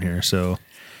 101 here. So,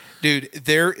 dude,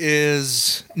 there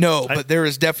is but there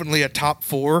is definitely a top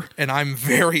 4, and I'm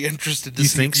very interested to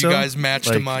see if you guys match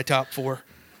to my top 4.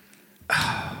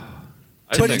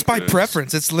 But it's by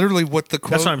preference. It's literally what the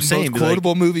most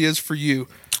quotable movie is for you.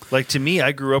 Like, to me,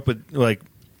 I grew up with, like,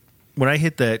 when I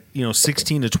hit that,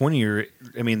 16 to 20 year,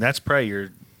 I mean, that's probably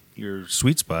your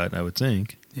sweet spot, I would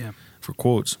think. Yeah. For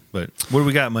quotes. But what do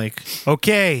we got, Mike?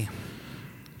 Okay.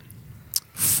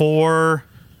 For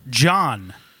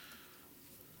John.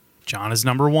 John is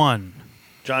number 1.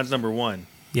 John's number 1.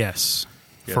 Yes.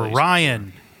 Yeah, for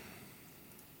Ryan.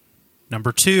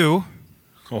 Number 2.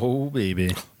 Oh,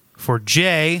 baby. For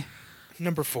Jay.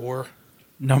 Number 4.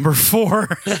 Number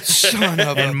 4. Son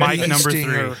of a and Mike bee number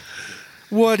stinger. 3.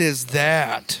 What is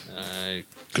that? My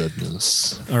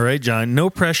goodness. All right, John.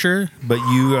 No pressure, but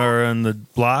you are on the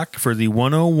block for the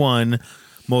 101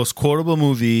 most quotable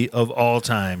movie of all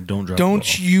time. Don't drop the ball.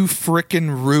 Don't you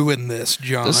frickin' ruin this,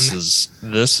 John. This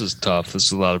is tough. This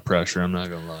is a lot of pressure. I'm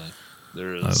not gonna lie.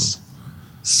 There is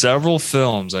several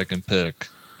films I can pick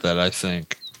that I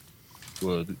think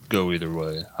would go either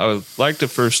way. I would like to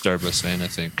first start by saying I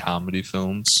think comedy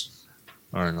films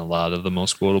are in a lot of the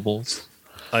most quotables.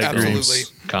 I agree.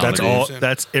 Absolutely.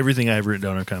 That's everything I've written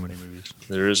down on comedy movies.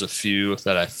 There is a few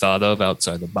that I thought of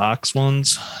outside the box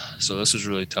ones, so this is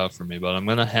really tough for me. But I'm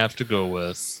gonna have to go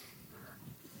with.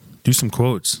 Do some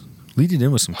quotes. Lead it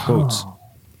in with some quotes.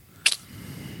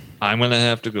 I'm gonna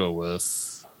have to go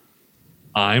with.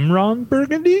 I'm Ron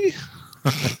Burgundy.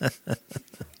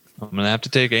 I'm going to have to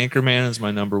take Anchorman as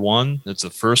my number 1. It's the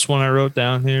first one I wrote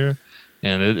down here.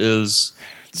 And it is,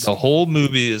 the whole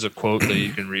movie is a quote that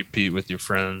you can repeat with your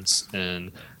friends.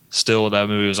 And still, that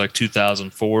movie was like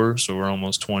 2004. So we're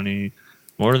almost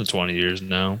more than 20 years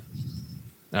now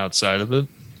outside of it.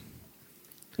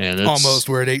 And it's, almost,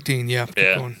 we're at 18. Yeah.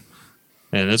 And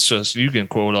it's just, you can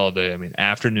quote all day. I mean,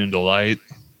 Afternoon Delight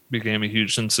became a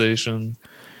huge sensation.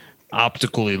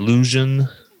 Optical Illusion.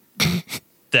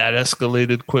 That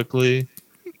escalated quickly.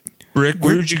 Rick,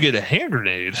 where did you get a hand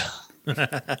grenade?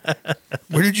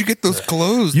 Where did you get those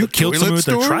clothes? You killed someone with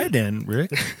a trident,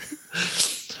 Rick.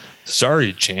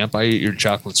 Sorry, champ. I ate your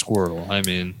chocolate squirrel. I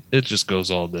mean, it just goes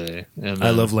all day. And then, I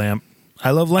love Lamp.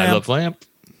 Like,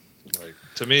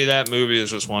 to me, that movie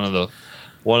is just one of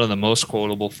the most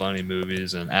quotable, funny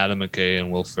movies. And Adam McKay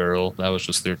and Will Ferrell, that was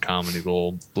just their comedy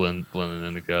gold blending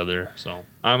in together. So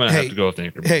I'm going to have to go with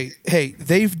Anchorman. Hey,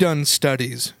 they've done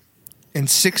studies, and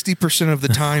 60% of the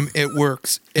time it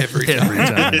works every time.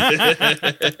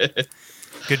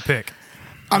 Good pick.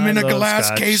 I'm in a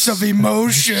glass case of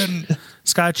emotion.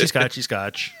 Scotch.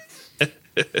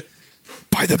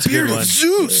 By the beard of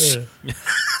Zeus.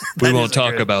 We won't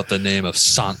talk about the name of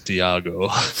Santiago.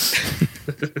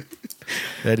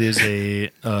 That is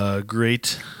a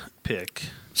great pick.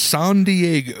 San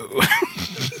Diego.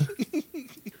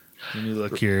 Let me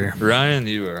look here. Ryan,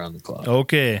 you are on the clock.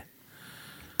 Okay.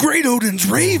 Great Odin's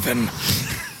Raven.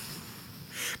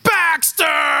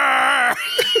 Baxter!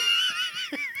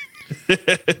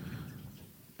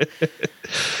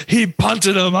 He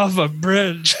punted him off a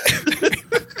bridge.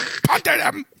 Punted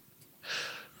him.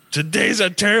 Today's a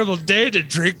terrible day to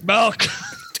drink milk.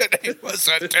 Today was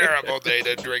a terrible day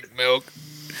to drink milk.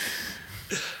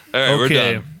 All right, we're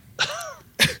done.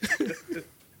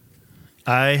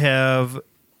 I have.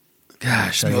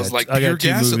 Gosh, Smells like I pure got two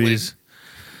gasoline. movies.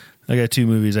 I got two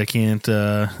movies. I can't.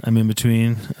 I'm in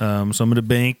between. So I'm going to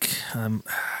bank.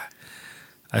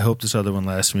 I hope this other one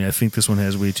lasts me. I think this one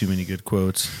has way too many good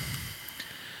quotes.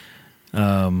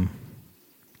 Do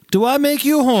I make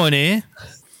you horny?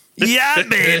 Yeah,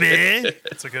 baby.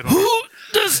 That's a good one. Who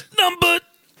does number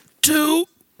 2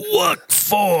 work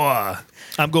for?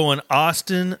 I'm going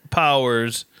Austin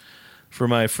Powers for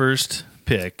my first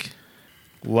pick.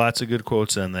 Lots of good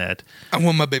quotes on that. I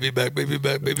want my baby back, baby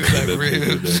back, baby back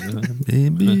ribs.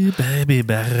 Baby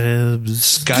ribs.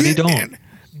 Scotty don't.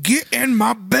 Get in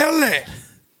my belly.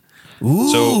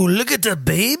 Ooh, look at the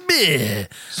baby.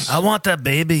 I want the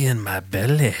baby in my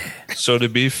belly. So to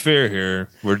be fair here,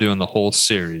 we're doing the whole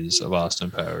series of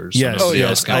Austin Powers. Yes, So nobody yes.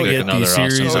 else can I pick get another the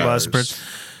series of Austin Powers. Powers.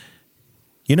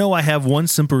 You know, I have one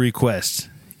simple request,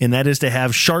 and that is to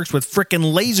have sharks with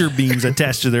frickin' laser beams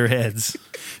attached to their heads.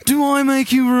 Do I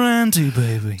make you ranty,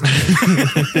 baby?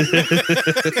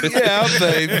 Yeah,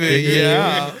 baby.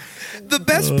 Yeah. The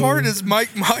best part is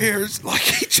Mike Myers. Like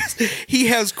he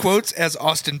has quotes as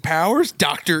Austin Powers,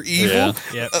 Dr. Evil, Yeah.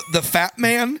 Yep. the Fat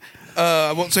Man.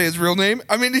 I won't say his real name.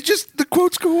 I mean, the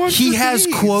quotes go on. He for has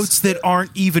days. quotes that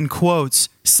aren't even quotes,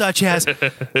 such as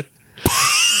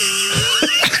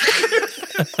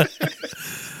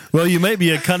Well, you may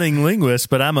be a cunning linguist,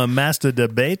 but I'm a master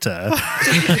debater.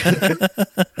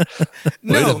 Wait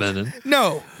a minute.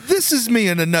 No, this is me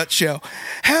in a nutshell.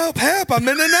 Help, help, I'm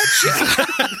in a nutshell.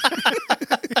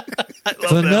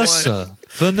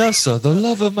 Vanessa, the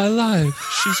love of my life.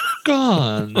 She's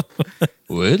gone.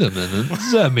 Wait a minute.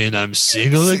 Does that mean I'm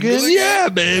single again? Yeah,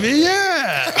 baby,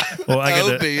 yeah. Well,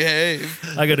 I'll behave.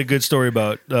 I got a good story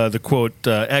about the quote.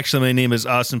 Actually, my name is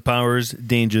Austin Powers.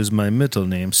 Danger's my middle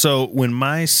name. So when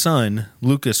my son,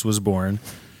 Lucas, was born,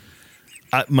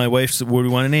 my wife said, what do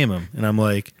you want to name him? And I'm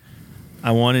like,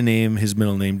 I want to name his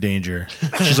middle name Danger.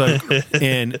 She's like,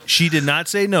 and she did not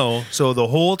say no. So the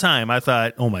whole time I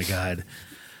thought, oh my God,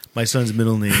 my son's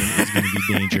middle name is going to be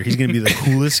Danger. He's going to be the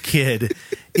coolest kid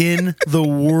in the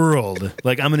world.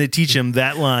 Like, I'm going to teach him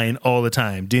that line all the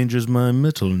time. Danger's my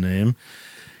middle name.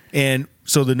 And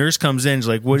so the nurse comes in, she's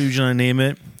like, what are you going to name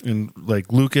it? And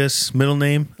like, Lucas, middle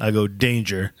name? I go,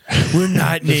 Danger. We're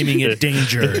not naming it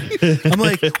Danger. I'm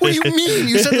like, what do you mean?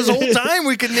 You said this whole time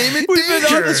we could name it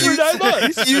Danger.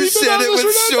 You said it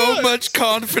with so much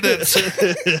confidence.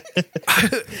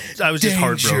 I was just Danger.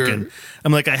 heartbroken.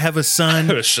 I'm like, I have a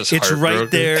son. I was just It's right heartbroken.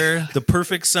 there, the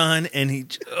perfect son, and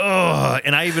and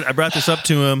I brought this up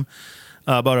to him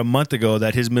about a month ago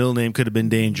that his middle name could have been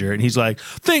Danger, and he's like,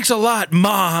 "Thanks a lot,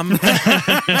 Mom."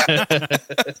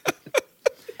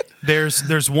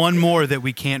 there's one more that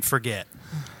we can't forget.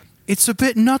 It's a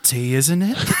bit nutty, isn't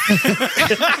it?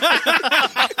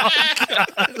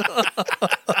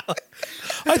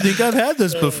 I think I've had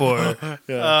this before.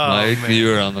 Mike,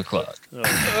 you are on the clock.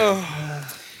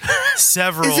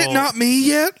 Several. Is it not me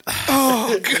yet?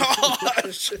 Oh,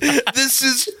 gosh. This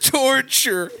is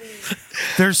torture.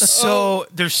 There's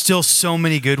still so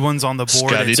many good ones on the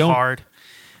board. Scotty, it's don't. hard.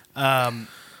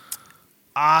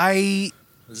 I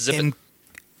Zip am.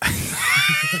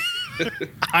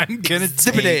 I'm gonna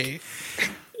take. Zippity.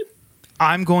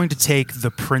 I'm going to take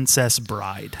The Princess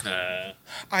Bride.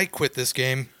 I quit this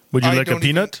game. Would you I like a don't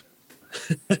peanut?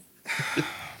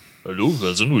 Hello,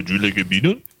 cousin. Would you like a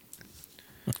peanut?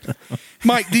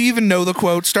 Mike, do you even know the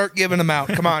quote? Start giving them out.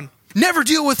 Come on. Never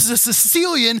deal with a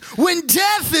Sicilian when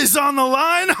death is on the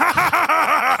line.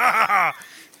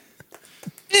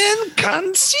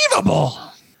 Inconceivable.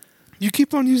 You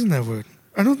keep on using that word.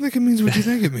 I don't think it means what you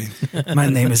think it means. My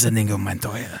name is Inigo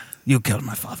Montoya. You killed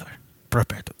my father.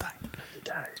 Prepare to die.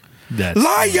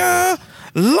 Liar!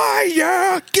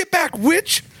 Liar! Get back,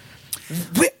 witch!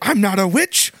 I'm not a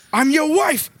witch. I'm your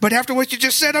wife. But after what you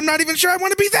just said, I'm not even sure I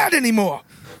want to be that anymore.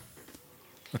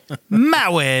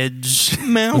 Marriage.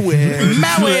 Marriage.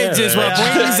 Marriage is what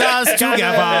brings us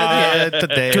together.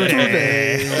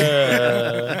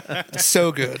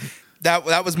 So good.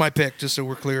 That was my pick, just so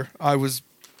we're clear. I was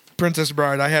Princess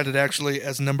Bride. I had it actually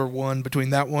as number one between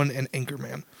that one and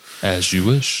Anchorman. As you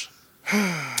wish.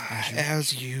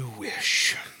 As you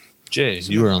wish. Jay,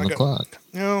 you are on the clock.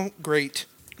 No, great.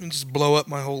 I can just blow up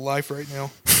my whole life right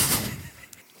now.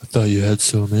 I thought you had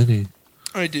so many.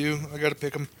 I do. I got to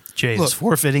pick them. Jay is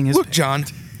forfeiting his. Look, John.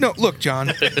 No, look,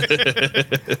 John.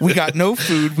 We got no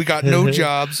food. We got no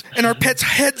jobs. And our pets'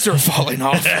 heads are falling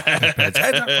off. Pets'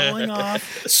 heads are falling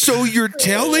off. So you're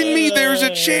telling me there's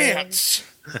a chance?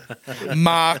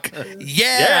 Mock.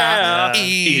 Yeah.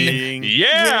 Eating.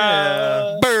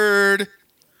 Yeah. Bird.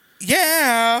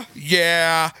 Yeah.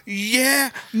 Yeah.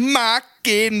 Yeah.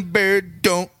 Mockingbird.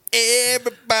 Don't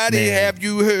everybody have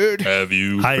you heard? Have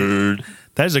you heard?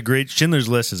 That is a great. Schindler's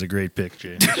List is a great pick,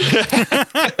 Jay.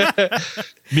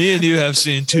 Me and you have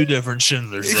seen two different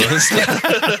Schindler's Lists.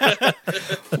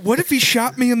 What if he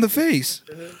shot me in the face?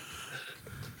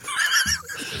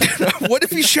 What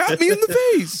if he shot me in the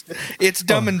face? It's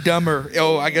Dumb and Dumber.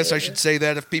 Oh, I guess I should say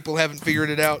that if people haven't figured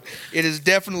it out. It is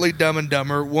definitely Dumb and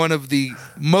Dumber, one of the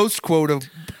most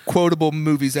quotable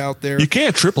movies out there. You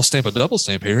can't triple stamp a double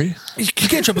stamp, Harry. You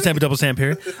can't triple stamp a double stamp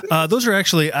here. Those are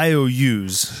actually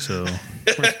IOUs. So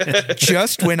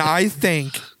just when I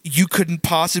think you couldn't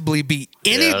possibly be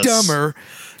any dumber,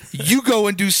 you go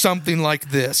and do something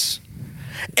like this.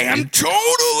 And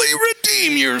totally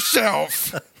redeem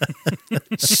yourself.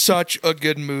 Such a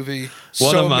good movie.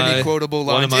 So many quotable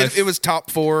lines. It was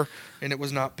top 4, and it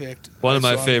was not picked. One of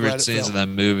my favorite scenes in that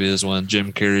movie is when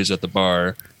Jim Carrey's at the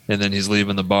bar, and then he's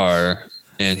leaving the bar,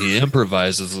 and he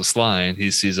improvises this line. He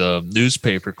sees a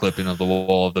newspaper clipping of the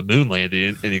wall of the moon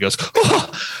landing, and he goes, "Oh,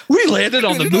 we landed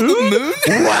on the moon?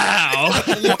 Wow!"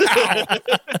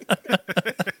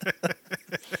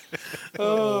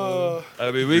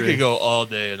 I mean, we could go all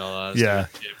day and all honesty. Yeah.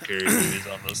 Jim Carrey movies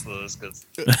on this list because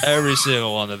every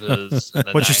single one of his.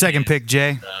 What's your second pick,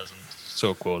 Jay?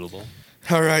 So quotable.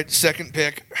 All right, second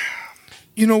pick.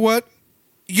 You know what?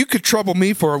 You could trouble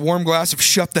me for a warm glass of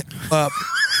shut the up.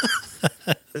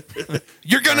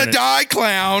 You're gonna die,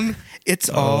 clown. It's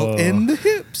all in the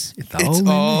hips. It's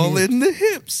all in the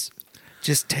hips.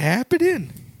 Just tap it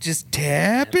in. Just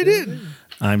tap it in.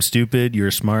 I'm stupid. You're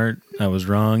smart. I was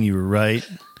wrong. You were right.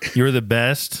 You're the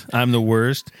best. I'm the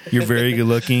worst. You're very good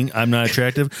looking. I'm not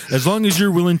attractive. As long as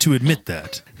you're willing to admit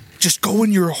that. Just go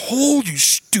in your hole, you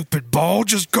stupid ball.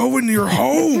 Just go in your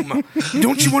home.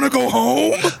 Don't you want to go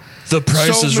home? The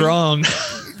price is wrong.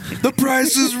 The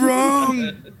price is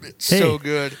wrong. It's so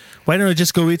good. Why don't I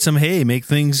just go eat some hay, make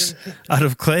things out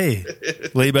of clay,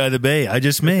 lay by the bay? I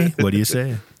just may. What do you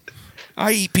say?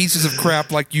 I eat pieces of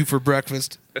crap like you for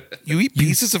breakfast. You eat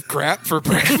pieces of crap for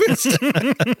breakfast?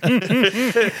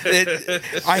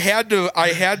 I had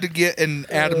to get an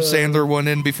Adam Sandler one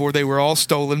in before they were all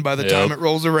stolen by the time it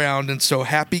rolls around. And so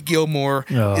Happy Gilmore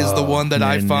is the one that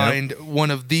I find one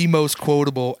of the most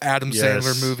quotable Adam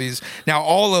Sandler movies. Now,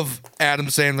 all of Adam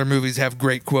Sandler movies have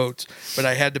great quotes, but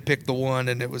I had to pick the one,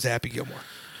 and it was Happy Gilmore.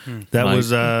 That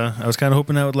was I was kind of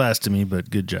hoping that would last to me, but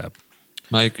good job.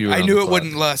 Mike, I knew it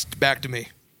wouldn't last back to me.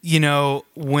 You know,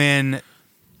 when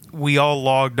we all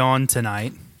logged on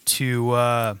tonight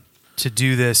to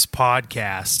do this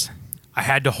podcast, I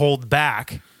had to hold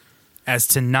back as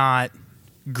to not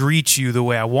greet you the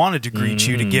way I wanted to greet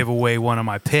you to give away one of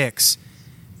my picks.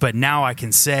 But now I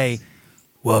can say,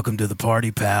 welcome to the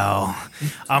party, pal.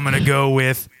 I'm going to go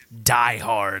with Die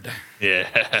Hard.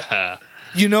 Yeah.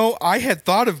 You know, I had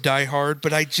thought of Die Hard,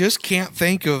 but I just can't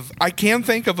think of... I can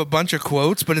think of a bunch of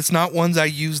quotes, but it's not ones I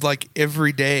use, like,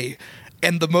 every day.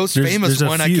 And the most famous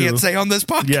one I can't say on this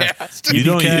podcast. Yeah. You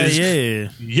don't use...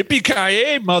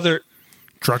 Yippee-ki-yay, mother...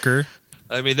 Trucker.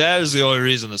 I mean, that is the only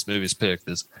reason this movie's picked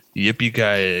is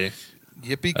yippee-ki-yay.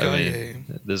 Yippee-ki-yay. I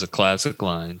mean, there's a classic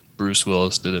line. Bruce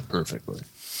Willis did it perfectly.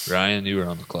 Ryan, you were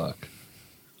on the clock.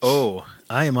 Oh,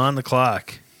 I am on the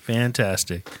clock.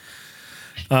 Fantastic.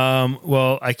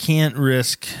 Well, I can't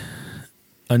risk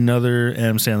another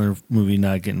Adam Sandler movie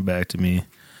not getting back to me.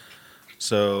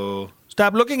 So,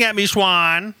 stop looking at me,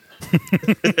 Swan.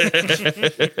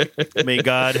 May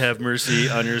God have mercy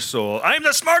on your soul. I'm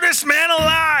the smartest man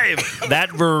alive.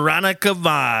 That Veronica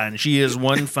Vaughn. She is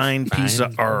one fine piece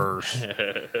of arse.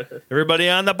 Everybody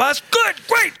on the bus. Good,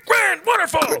 great, grand,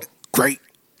 wonderful. Good, great,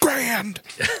 grand.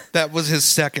 That was his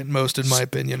second most, in my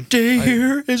opinion. Stay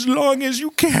here as long as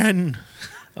you can.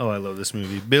 Oh, I love this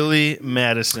movie. Billy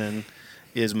Madison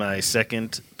is my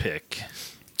second pick.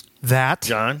 That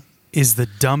John is the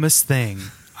dumbest thing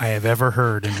I have ever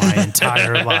heard in my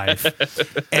entire life.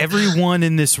 Everyone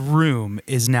in this room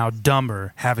is now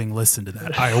dumber having listened to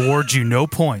that. I award you no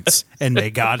points, and may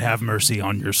God have mercy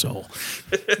on your soul.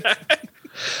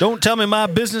 Don't tell me my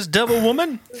business, devil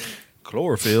woman.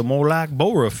 Chlorophyll, more like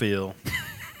borophyll.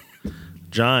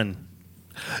 John,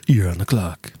 you're on the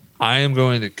clock. I am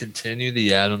going to continue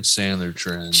the Adam Sandler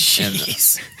trend.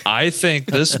 Jeez. And I think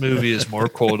this movie is more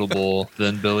quotable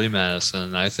than Billy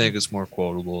Madison. I think it's more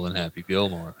quotable than Happy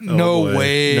Gilmore. No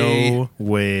way. No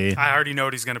way. I already know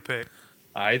what he's going to pick.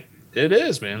 It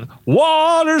is, man.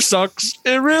 Water sucks.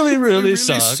 It really, really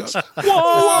sucks.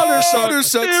 Water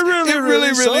sucks. It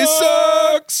really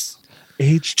sucks.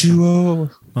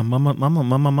 H2O.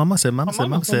 Mama said.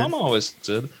 Mama always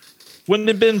said, when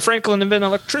Ben Franklin invented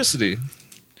electricity?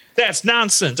 That's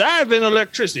nonsense. I invented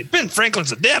electricity. Ben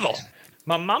Franklin's a devil.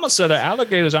 My mama said an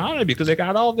alligator's honor because they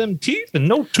got all them teeth and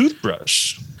no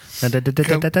toothbrush.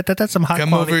 That's some high Come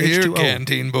quality over here, H2O.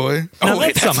 canteen boy. Now Oh,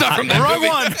 wait, that's that's some not from that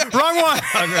Wrong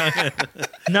movie.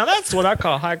 one. Now that's what I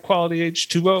call high quality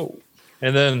H2O.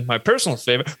 And then my personal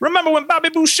favorite. Remember when Bobby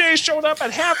Boucher showed up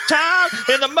at halftime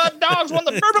and the Mud Dogs won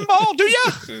the Bourbon Bowl? Do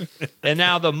ya? And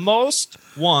now the most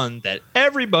one that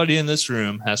everybody in this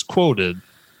room has quoted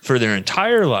for their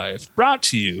entire life, brought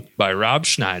to you by Rob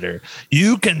Schneider.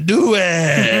 You can do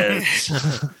it.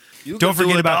 Don't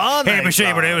forget about hey,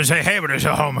 but it was hey, but it's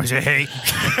a home. Hey.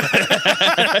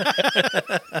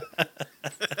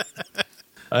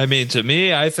 I mean, to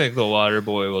me, I think The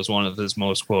Waterboy was one of his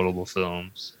most quotable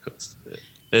films.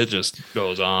 It just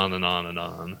goes on and on and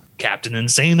on. Captain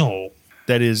Insano.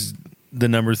 That is the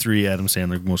number 3 Adam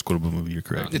Sandler most quotable movie. You're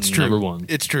correct. It's true. Number 1.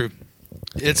 It's true.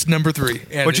 It's number 3. And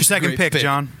What's your it's a second great pick,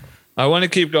 John? I want to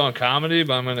keep going comedy,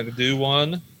 but I'm going to do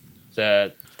one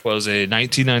that was a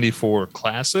 1994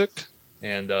 classic.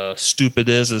 And Stupid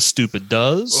Is as Stupid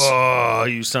Does. Oh,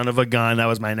 you son of a gun. That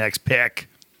was my next pick.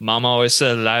 Mama always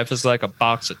said life is like a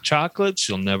box of chocolates.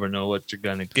 You'll never know what you're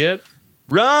going to get.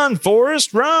 Run,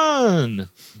 Forrest, run.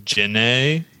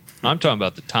 Janae. I'm talking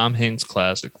about the Tom Hanks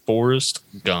classic, Forrest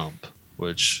Gump,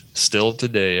 which still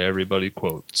today everybody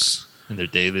quotes in their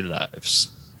daily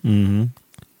lives. Mm-hmm.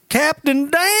 Captain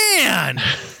Dan!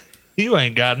 You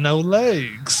ain't got no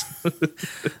legs.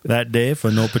 That day, for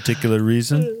no particular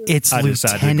reason, It's I Lieutenant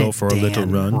decided to go for a little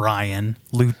Dan, run. Ryan.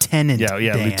 Lieutenant Yeah,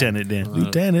 Dan. Lieutenant Dan.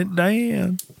 Lieutenant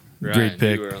Dan. Ryan, Great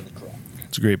pick. you were on the clock.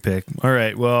 It's a great pick. All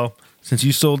right, well, since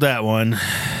you sold that one,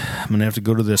 I'm going to have to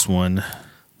go to this one.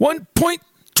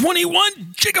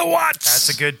 1.21 gigawatts! That's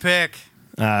a good pick.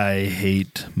 I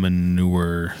hate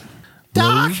manure.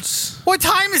 Doc, Roads. what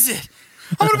time is it?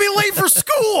 I'm going to be late for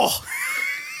school.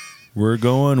 We're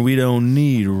going. We don't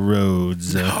need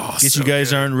roads. Guess so you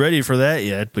guys good. aren't ready for that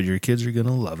yet, but your kids are going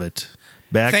to love it.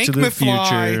 Back Thank to the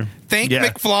McFly. future. Thank Yeah.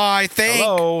 McFly. Thank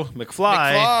Hello, McFly.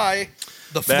 McFly.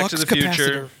 The Back flux to the capacitor.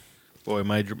 future. Boy,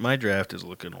 my draft is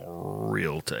looking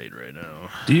real tight right now.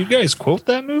 Do you guys quote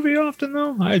that movie often,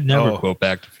 though? I never Oh. quote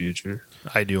Back to the Future.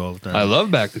 I do all the time. I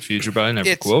love Back to the Future, but I never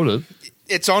It's- quote it.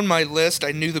 It's on my list.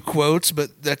 I knew the quotes,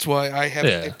 but that's why I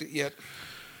haven't Yeah. picked it yet.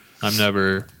 I'm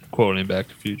never quoting Back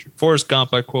to the Future. Forrest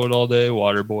Gump, I quote all day.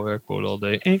 Waterboy, I quote all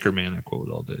day. Anchorman, I quote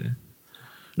all day.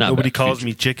 Not Nobody Back to the calls Future.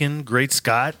 me chicken. Great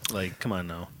Scott. Like, come on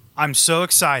now. I'm so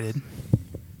excited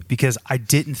because I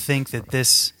didn't think that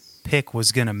this pick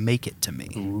was going to make it to me.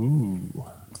 Ooh.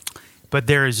 But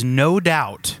there is no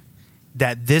doubt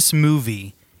that this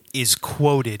movie is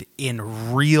quoted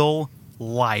in real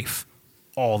life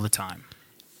all the time.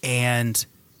 And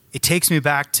it takes me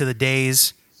back to the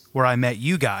days where I met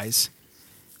you guys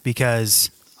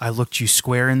because I looked you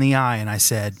square in the eye and I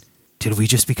said, did we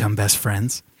just become best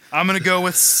friends? I'm going to go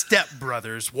with Step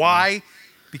Brothers. Why?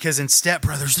 Because in Step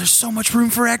Brothers, there's so much room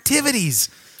for activities.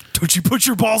 Don't you put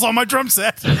your balls on my drum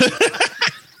set?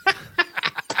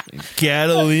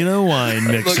 Catalina wine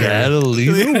mixer.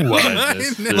 Catalina wine.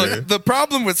 Look, the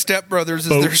problem with Step Brothers is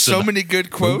there's so many good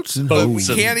quotes, and but we hoes.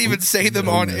 can't even say them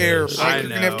on air. I We're going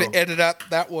to have to know. edit out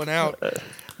that one out.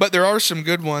 But there are some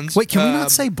good ones. Wait, can we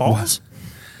not say balls?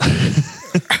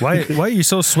 Why are you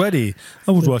so sweaty?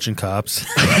 I was watching Cops.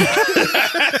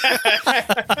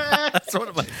 That's one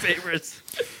of my favorites.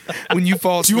 When you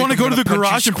fall Do you asleep, want to I'm go to gonna the punch you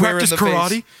garage and square in practice the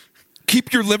face. karate?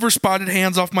 Keep your liver spotted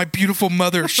hands off my beautiful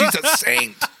mother. She's a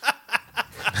saint.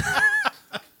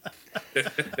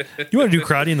 You want to do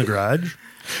karate in the garage?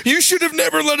 You should have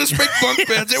never let us make bunk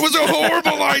beds. It was a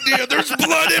horrible idea. There's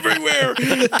blood everywhere.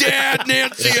 Dad,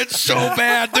 Nancy, it's so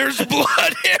bad. There's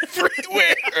blood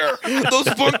everywhere. Those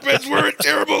bunk beds were a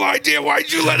terrible idea. Why'd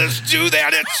you let us do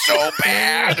that? It's so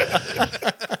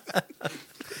bad.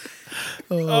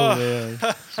 Oh, man.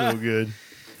 So good.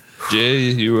 Jay,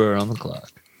 you are on the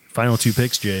clock. Final 2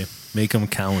 picks, Jay. Make them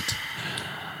count.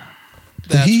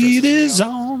 The heat is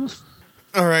on.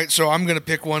 All right, so I'm going to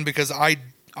pick one because I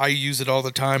use it all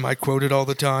the time. I quote it all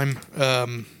the time.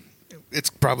 It's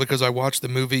probably because I watch the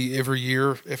movie every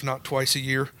year, if not twice a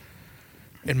year.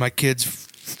 And my kids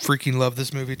freaking love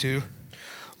this movie too.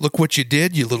 Look what you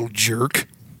did, you little jerk.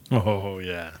 Oh,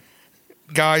 yeah.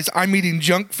 Guys, I'm eating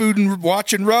junk food and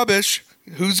watching rubbish.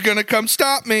 Who's going to come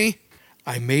stop me?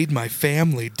 I made my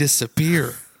family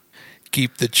disappear.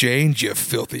 Keep the change, you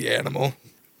filthy animal.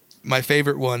 My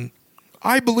favorite one,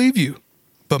 I believe you,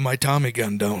 but my Tommy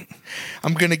gun don't.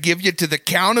 I'm going to give you to the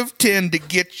count of 10 to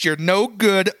get your no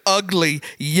good, ugly,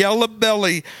 yellow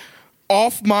belly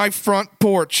off my front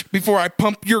porch before I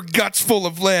pump your guts full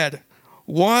of lead.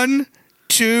 1,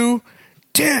 2,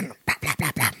 10.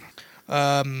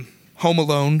 Home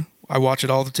Alone. I watch it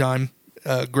all the time.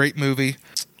 Great movie.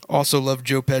 Also love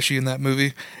Joe Pesci in that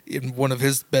movie. And one of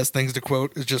his best things to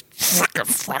quote is just fricka,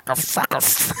 fricka, fricka,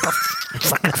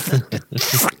 fricka,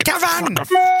 fricka, Kevin!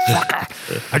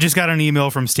 I just got an email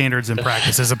from Standards and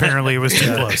Practices. Apparently, it was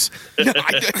too close. No,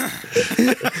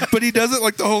 but he does it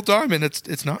like the whole time, and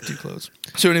it's not too close.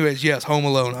 So, anyways, yes, Home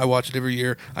Alone. I watch it every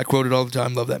year. I quote it all the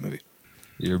time. Love that movie.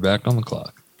 You're back on the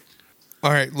clock.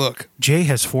 All right, look. Jay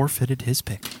has forfeited his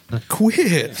pick.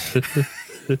 Quit.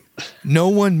 No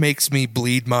one makes me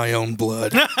bleed my own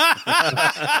blood.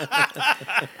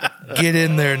 Get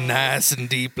in there nice and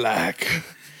deep like.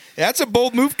 That's a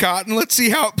bold move, Cotton. Let's see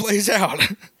how it plays out.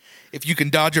 If you can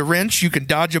dodge a wrench, you can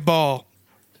dodge a ball.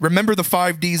 Remember the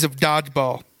 5 Ds of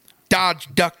dodgeball.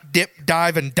 Dodge, duck, dip,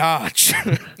 dive, and dodge.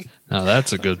 Now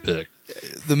that's a good pick.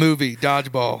 The movie,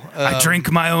 Dodgeball. I drink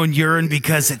my own urine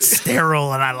because it's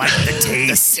sterile and I like the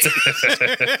taste.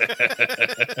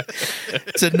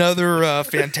 It's another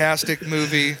fantastic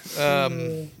movie.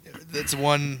 It's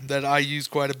one that I use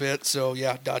quite a bit. So,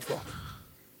 yeah, Dodgeball.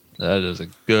 That is a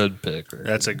good pick. Right?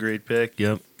 That's a great pick.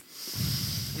 Yep.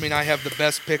 I mean, I have the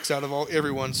best picks out of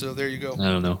everyone, so there you go. I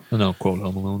don't know. I don't quote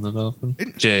Home Alone that often.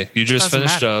 Jay, you just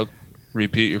finished up.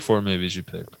 Repeat your 4 movies you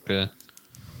picked, okay?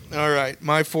 All right.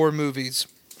 My 4 movies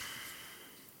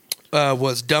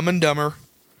was Dumb and Dumber,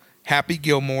 Happy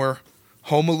Gilmore,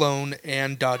 Home Alone,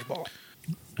 and Dodgeball.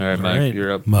 All right, Mike,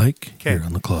 you're up. Mike, you're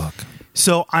on the clock.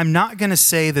 So I'm not going to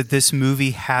say that this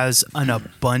movie has an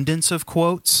abundance of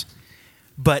quotes,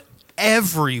 but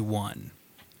everyone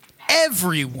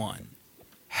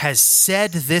has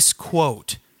said this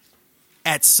quote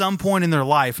at some point in their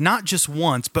life, not just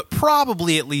once, but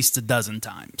probably at least a dozen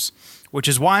times, which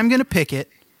is why I'm going to pick it.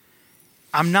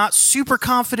 I'm not super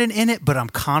confident in it, but I'm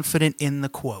confident in the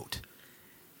quote.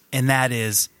 And that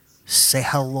is, say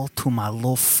hello to my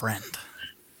little friend,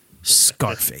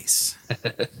 Scarface.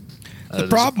 The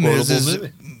problem is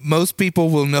most people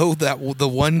will know that the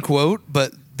one quote,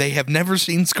 but they have never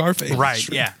seen Scarface. Right,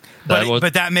 yeah.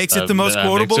 But that makes it the most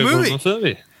quotable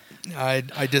movie.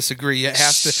 I disagree. It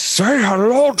has to say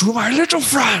hello to my little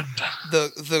friend.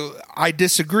 I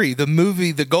disagree. The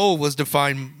movie, the goal was to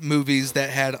find movies that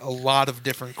had a lot of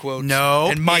different quotes. No,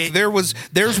 and Mike,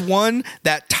 there's one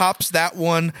that tops that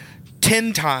one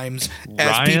 10 times as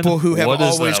Ryan, people who have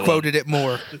always that quoted it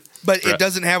more. But it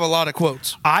doesn't have a lot of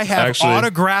quotes. I have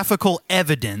autographical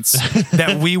evidence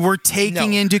that we were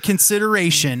taking into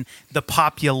consideration the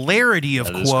popularity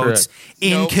of quotes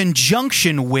in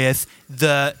conjunction with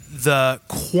the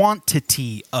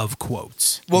quantity of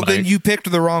quotes. Well, then you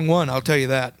picked the wrong one. I'll tell you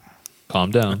that.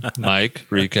 Calm down. Mike,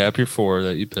 recap your 4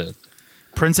 that you picked.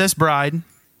 Princess Bride,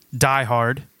 Die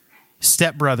Hard,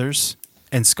 Step Brothers,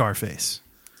 and Scarface.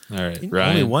 All right,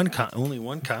 Ryan. Only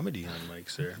one comedy on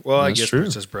Mike's there. Well, I guess true.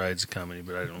 Princess Bride's a comedy,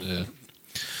 but I don't. Yeah.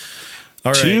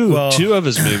 All right. Two of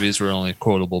his movies were only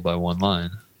quotable by one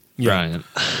line. Yeah. Ryan.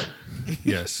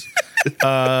 Yes.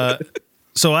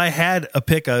 So I had a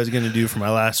pick I was going to do for my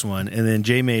last one, and then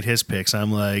Jay made his picks.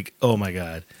 I'm like, oh my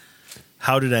god,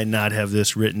 how did I not have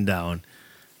this written down?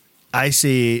 I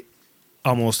say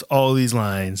almost all these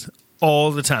lines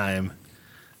all the time,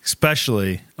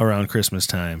 especially around Christmas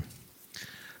time.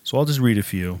 So I'll just read a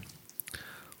few.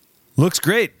 Looks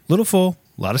great. Little full.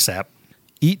 A lot of sap.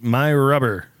 Eat my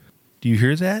rubber. Do you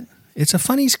hear that? It's a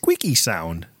funny squeaky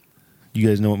sound. You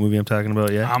guys know what movie I'm talking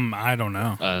about yet? I don't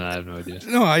know. I have no idea.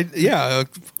 No, I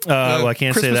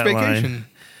can't say that Vacation. line.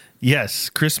 Yes,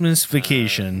 Christmas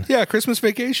Vacation. Yeah, Christmas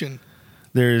Vacation.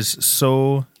 There's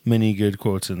so many good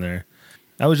quotes in there.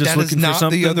 I was just looking for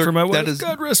something for my wife.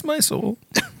 God rest my soul.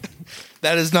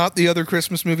 That is not the other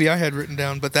Christmas movie I had written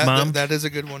down, but that is a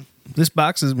good one. This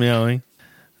box is meowing.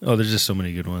 Oh, there's just so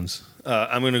many good ones.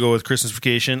 I'm going to go with Christmas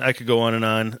Vacation. I could go on and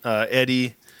on.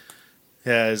 Eddie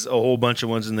has a whole bunch of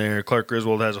ones in there. Clark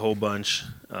Griswold has a whole bunch.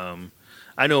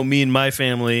 I know me and my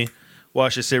family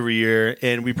watch this every year,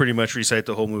 and we pretty much recite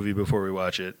the whole movie before we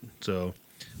watch it. So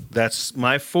that's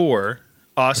my 4.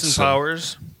 Austin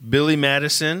Powers, Billy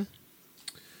Madison,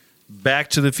 Back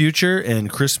to the Future, and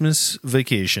Christmas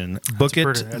Vacation. Book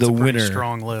it, the winner.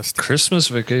 Strong list. Christmas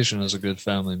Vacation is a good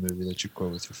family movie that you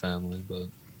quote with your family, but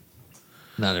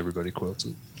not everybody quotes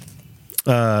it.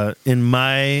 In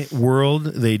my world,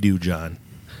 they do, John.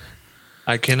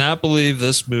 I cannot believe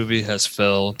this movie has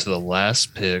fell to the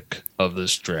last pick of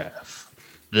this draft.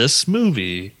 This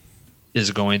movie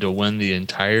is going to win the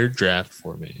entire draft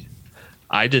for me.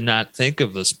 I did not think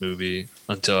of this movie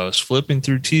until I was flipping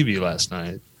through TV last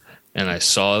night and I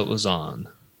saw it was on.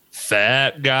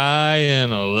 Fat guy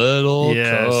in a little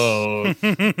coat.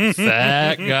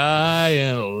 Fat guy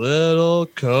in a little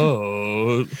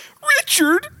coat.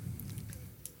 Richard.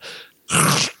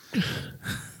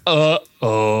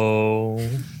 Uh-oh.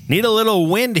 Need a little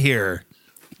wind here.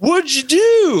 What'd you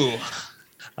do?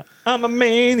 I'm a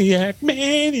maniac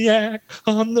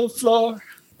on the floor.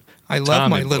 I love Tommy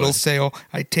my little boy. sail.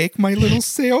 I take my little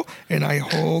sail and I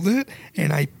hold it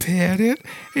and I pet it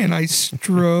and I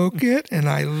stroke it and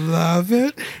I love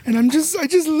it and I just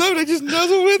love it. I just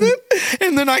nuzzle with it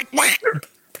and then I.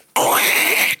 Oh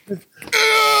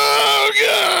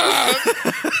God!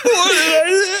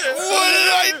 What did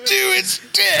I do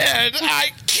instead?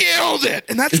 I killed it,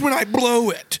 and that's when I blow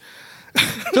it.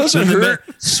 Doesn't hurt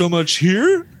so much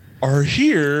here or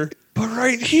here, but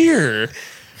right here.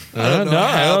 I don't know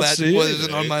how that see wasn't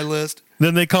it. on my list.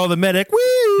 Then they call the medic. Woo,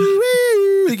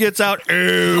 woo. He gets out.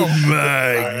 Oh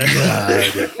my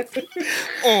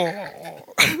God. Oh,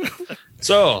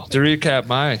 So, to recap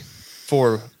my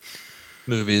 4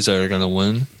 movies that are going to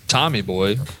win: Tommy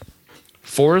Boy,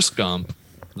 Forrest Gump,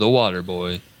 The Water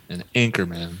Boy, and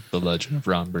Anchorman: The Legend of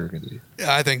Ron Burgundy.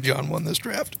 I think John won this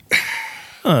draft.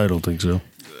 I don't think so.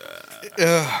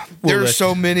 There are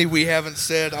so many we haven't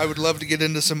said. I would love to get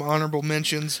into some honorable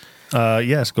mentions.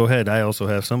 Yes, go ahead. I also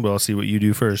have some, but I'll see what you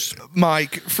do first.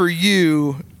 Mike, for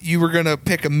you were going to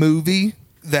pick a movie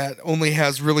that only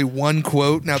has really one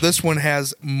quote. Now, this one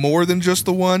has more than just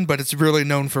the one, but it's really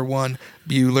known for one.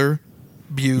 Bueller.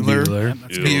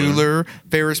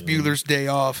 Ferris Bueller's Day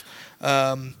Off.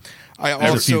 I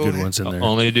There's also a few good ones in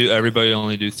there. Everybody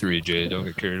only do 3, Jay. Don't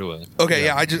get carried away. Okay,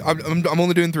 I'm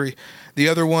only doing 3. The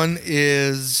other one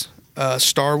is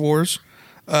Star Wars.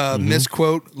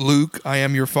 Misquote, Luke, I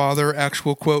am your father.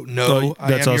 Actual quote, no,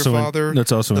 I am your father.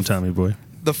 That's also in Tommy Boy.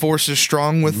 The Force is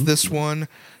strong with this one.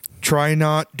 Try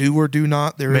not, do or do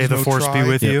not. There May is the no force try. be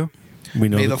with you. We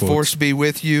know May the the quotes. force be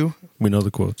with you. We know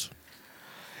the quotes.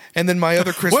 And then my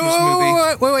other Christmas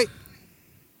movie. Wait.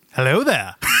 Hello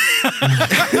there.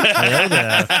 Hello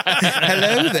there.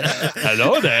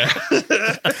 Hello there.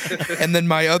 And then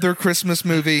my other Christmas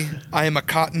movie, I am a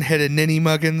cotton-headed ninny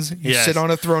muggins. You Yes. sit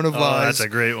on a throne of lies. That's a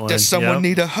great one. Does someone Yep.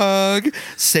 need a hug?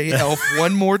 Say elf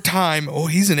one more time. Oh,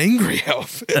 he's an angry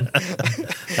elf.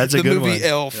 That's a The good movie one.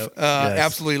 Elf. Yep.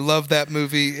 Absolutely love that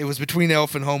movie. It was between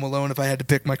Elf and Home Alone if I had to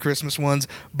pick my Christmas ones,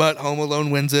 but Home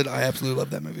Alone wins it. I absolutely love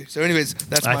that movie. So anyways,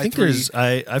 that's my I think 3.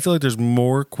 I feel like there's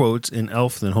more quotes in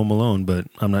Elf than Home Alone, but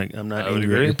I'm not would angry at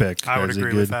agree. your pick. I would That is a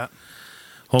agree good- with that.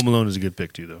 Home Alone is a good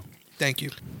pick too, though. Thank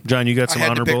you. John, you got I some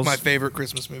had to pick honorables? my favorite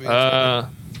Christmas movie. I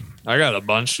got a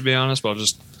bunch, to be honest, but I'll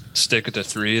just stick it to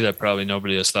 3 that probably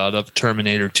nobody has thought of.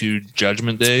 Terminator 2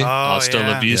 Judgment Day. Hasta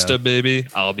la vista, baby.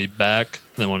 I'll be back.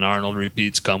 Then when Arnold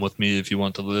repeats, come with me if you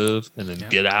want to live. And then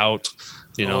Get Out.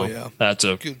 You know, that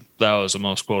was the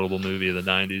most quotable movie of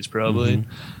the 90s, probably.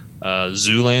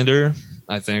 Zoolander,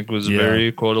 I think, was a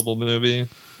very quotable movie.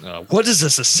 What is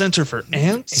this, a center for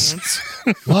ants?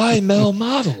 Why Mel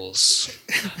models?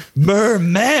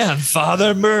 Merman,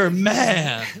 father,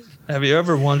 merman. Have you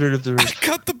ever wondered if there was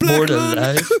Cut the black more to line.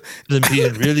 life than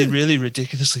being really, really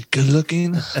ridiculously good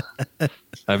looking?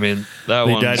 I mean, that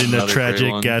They one died in a another great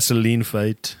tragic one. gasoline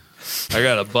fight. I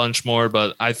got a bunch more,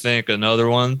 but I think another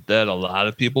one that a lot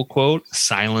of people quote: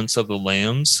 "Silence of the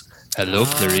Lambs." Hello,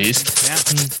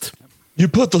 Clarice. You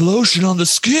put the lotion on the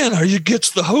skin, or you gets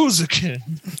the hose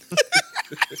again.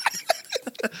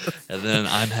 And then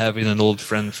I'm having an old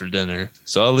friend for dinner.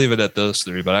 So I'll leave it at those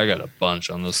 3, but I got a bunch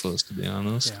on this list, to be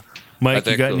honest. Yeah. Mike, you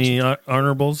think got those- any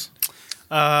honorables?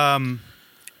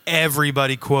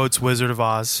 Everybody quotes Wizard of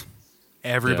Oz.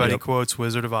 Everybody Yep. quotes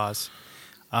Wizard of Oz.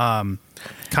 Kind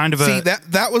of See, a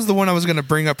that was the one I was going to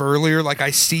bring up earlier. Like,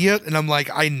 I see it, and I'm like,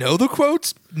 I know the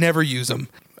quotes, never use them.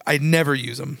 I never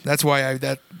use them. That's why I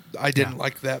didn't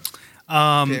like that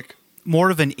pick.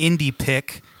 more of an indie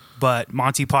pick, but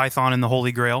Monty Python and the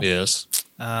Holy Grail. Yes.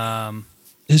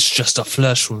 It's just a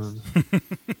flesh wound.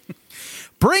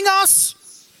 Bring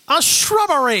us a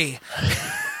shrubbery.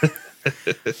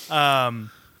 And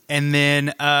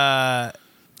then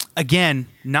again,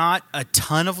 not a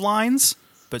ton of lines,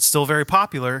 but still very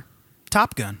popular.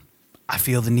 Top Gun. I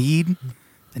feel the need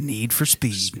for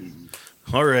speed.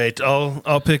 All right,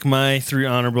 I'll pick my 3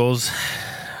 honorables.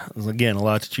 Again, a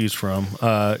lot to choose from.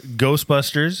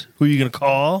 Ghostbusters. Who are you going to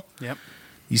call? Yep.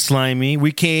 You slimy.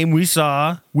 We came, we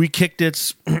saw, we kicked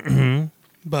its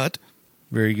But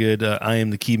very good. I Am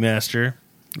the Keymaster.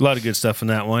 A lot of good stuff in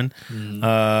that one.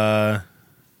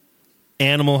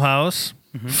 Animal House,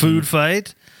 Food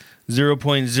Fight,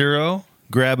 0.0,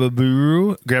 Grab a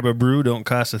Brew, don't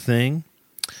cost a thing.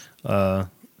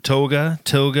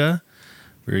 Toga,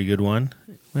 very good one.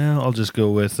 Well, I'll just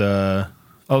go with The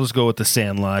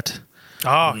Sandlot.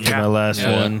 Oh, For my last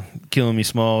one, Killing Me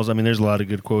Smalls. I mean, there's a lot of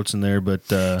good quotes in there, but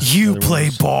you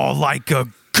play ball like a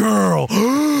girl.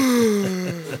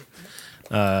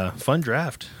 fun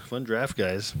draft,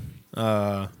 guys.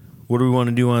 What do we want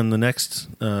to do on the next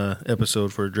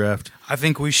episode for a draft? I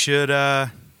think we should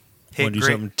Want to do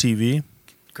something TV?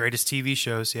 Greatest TV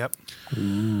shows. Yep.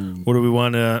 What do we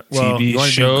want to? Well, TV you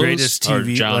want to do shows greatest or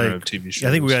TV genre of TV shows?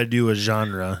 I think we got to do a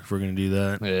genre if we're going to do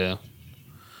that. Yeah.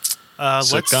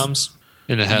 Sitcoms.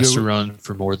 And it has to run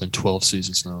for more than 12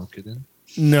 seasons now. Kidding?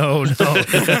 No.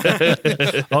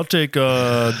 I'll take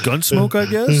Gunsmoke, I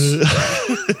guess.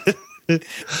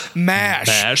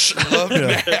 MASH. Love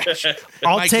MASH.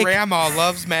 My grandma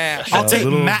loves MASH. I'll take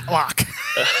Matlock.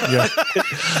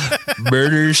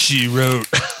 Murder, She Wrote.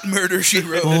 Murder, She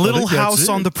Wrote. Little House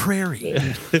on the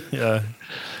Prairie. Yeah.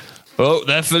 Oh,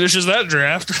 that finishes that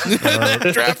draft.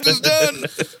 Draft is done.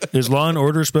 Is Law and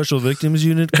Order Special Victims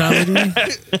Unit comedy?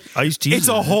 Ice-T. It's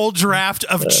a whole draft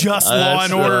of just Law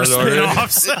and Order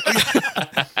spinoffs.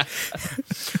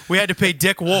 We had to pay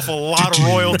Dick Wolf a lot of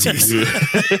royalties.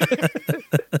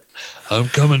 I'm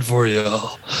coming for you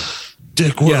all.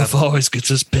 Dick Wolf always gets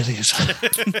his pennies.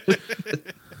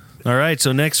 All right,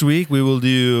 so next week we will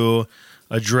do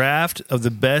a draft of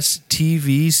the best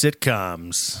TV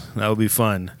sitcoms. That will be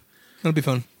fun. That'll be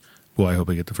fun. Boy, I hope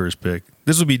I get the first pick.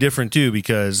 This will be different too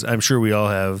because I'm sure we all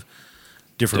have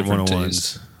different 101s.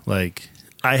 tastes. Like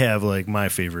I have like my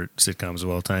favorite sitcoms of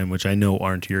all time, which I know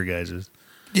aren't your guys's.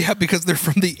 Yeah, because they're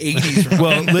from the 80s.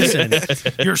 Well, listen,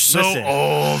 You're so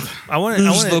old. I want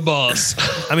Who's to. the boss?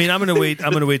 I mean, I'm gonna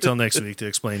wait till next week to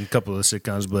explain a couple of the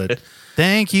sitcoms, but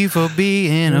Thank you for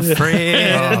being a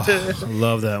friend. I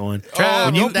love that one.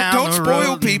 Don't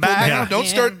spoil people now. Don't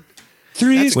start.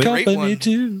 Three's That's a great Company one.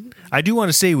 too. I do want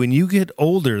to say, when you get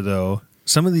older, though,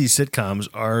 some of these sitcoms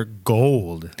are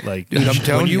gold. Like, Dude, I'm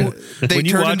telling you, they when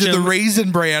you turn watch into the them-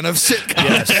 Raisin Bran of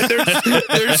sitcoms.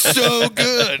 They're so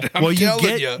good. I'm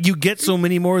telling you get so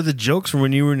many more of the jokes from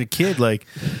when you were a kid. Like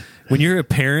when you're a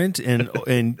parent and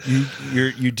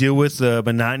you deal with the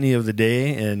monotony of the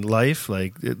day and life,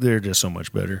 like they're just so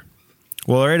much better.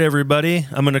 Well, all right, everybody,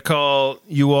 I'm going to call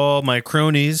you all my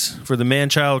cronies for the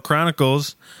Man-Child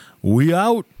Chronicles. We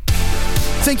out.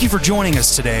 Thank you for joining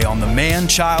us today on the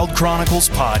Man-Child Chronicles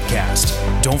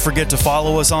Podcast. Don't forget to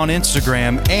follow us on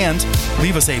Instagram and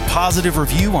leave us a positive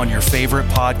review on your favorite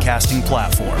podcasting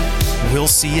platform. We'll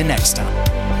see you next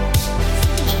time.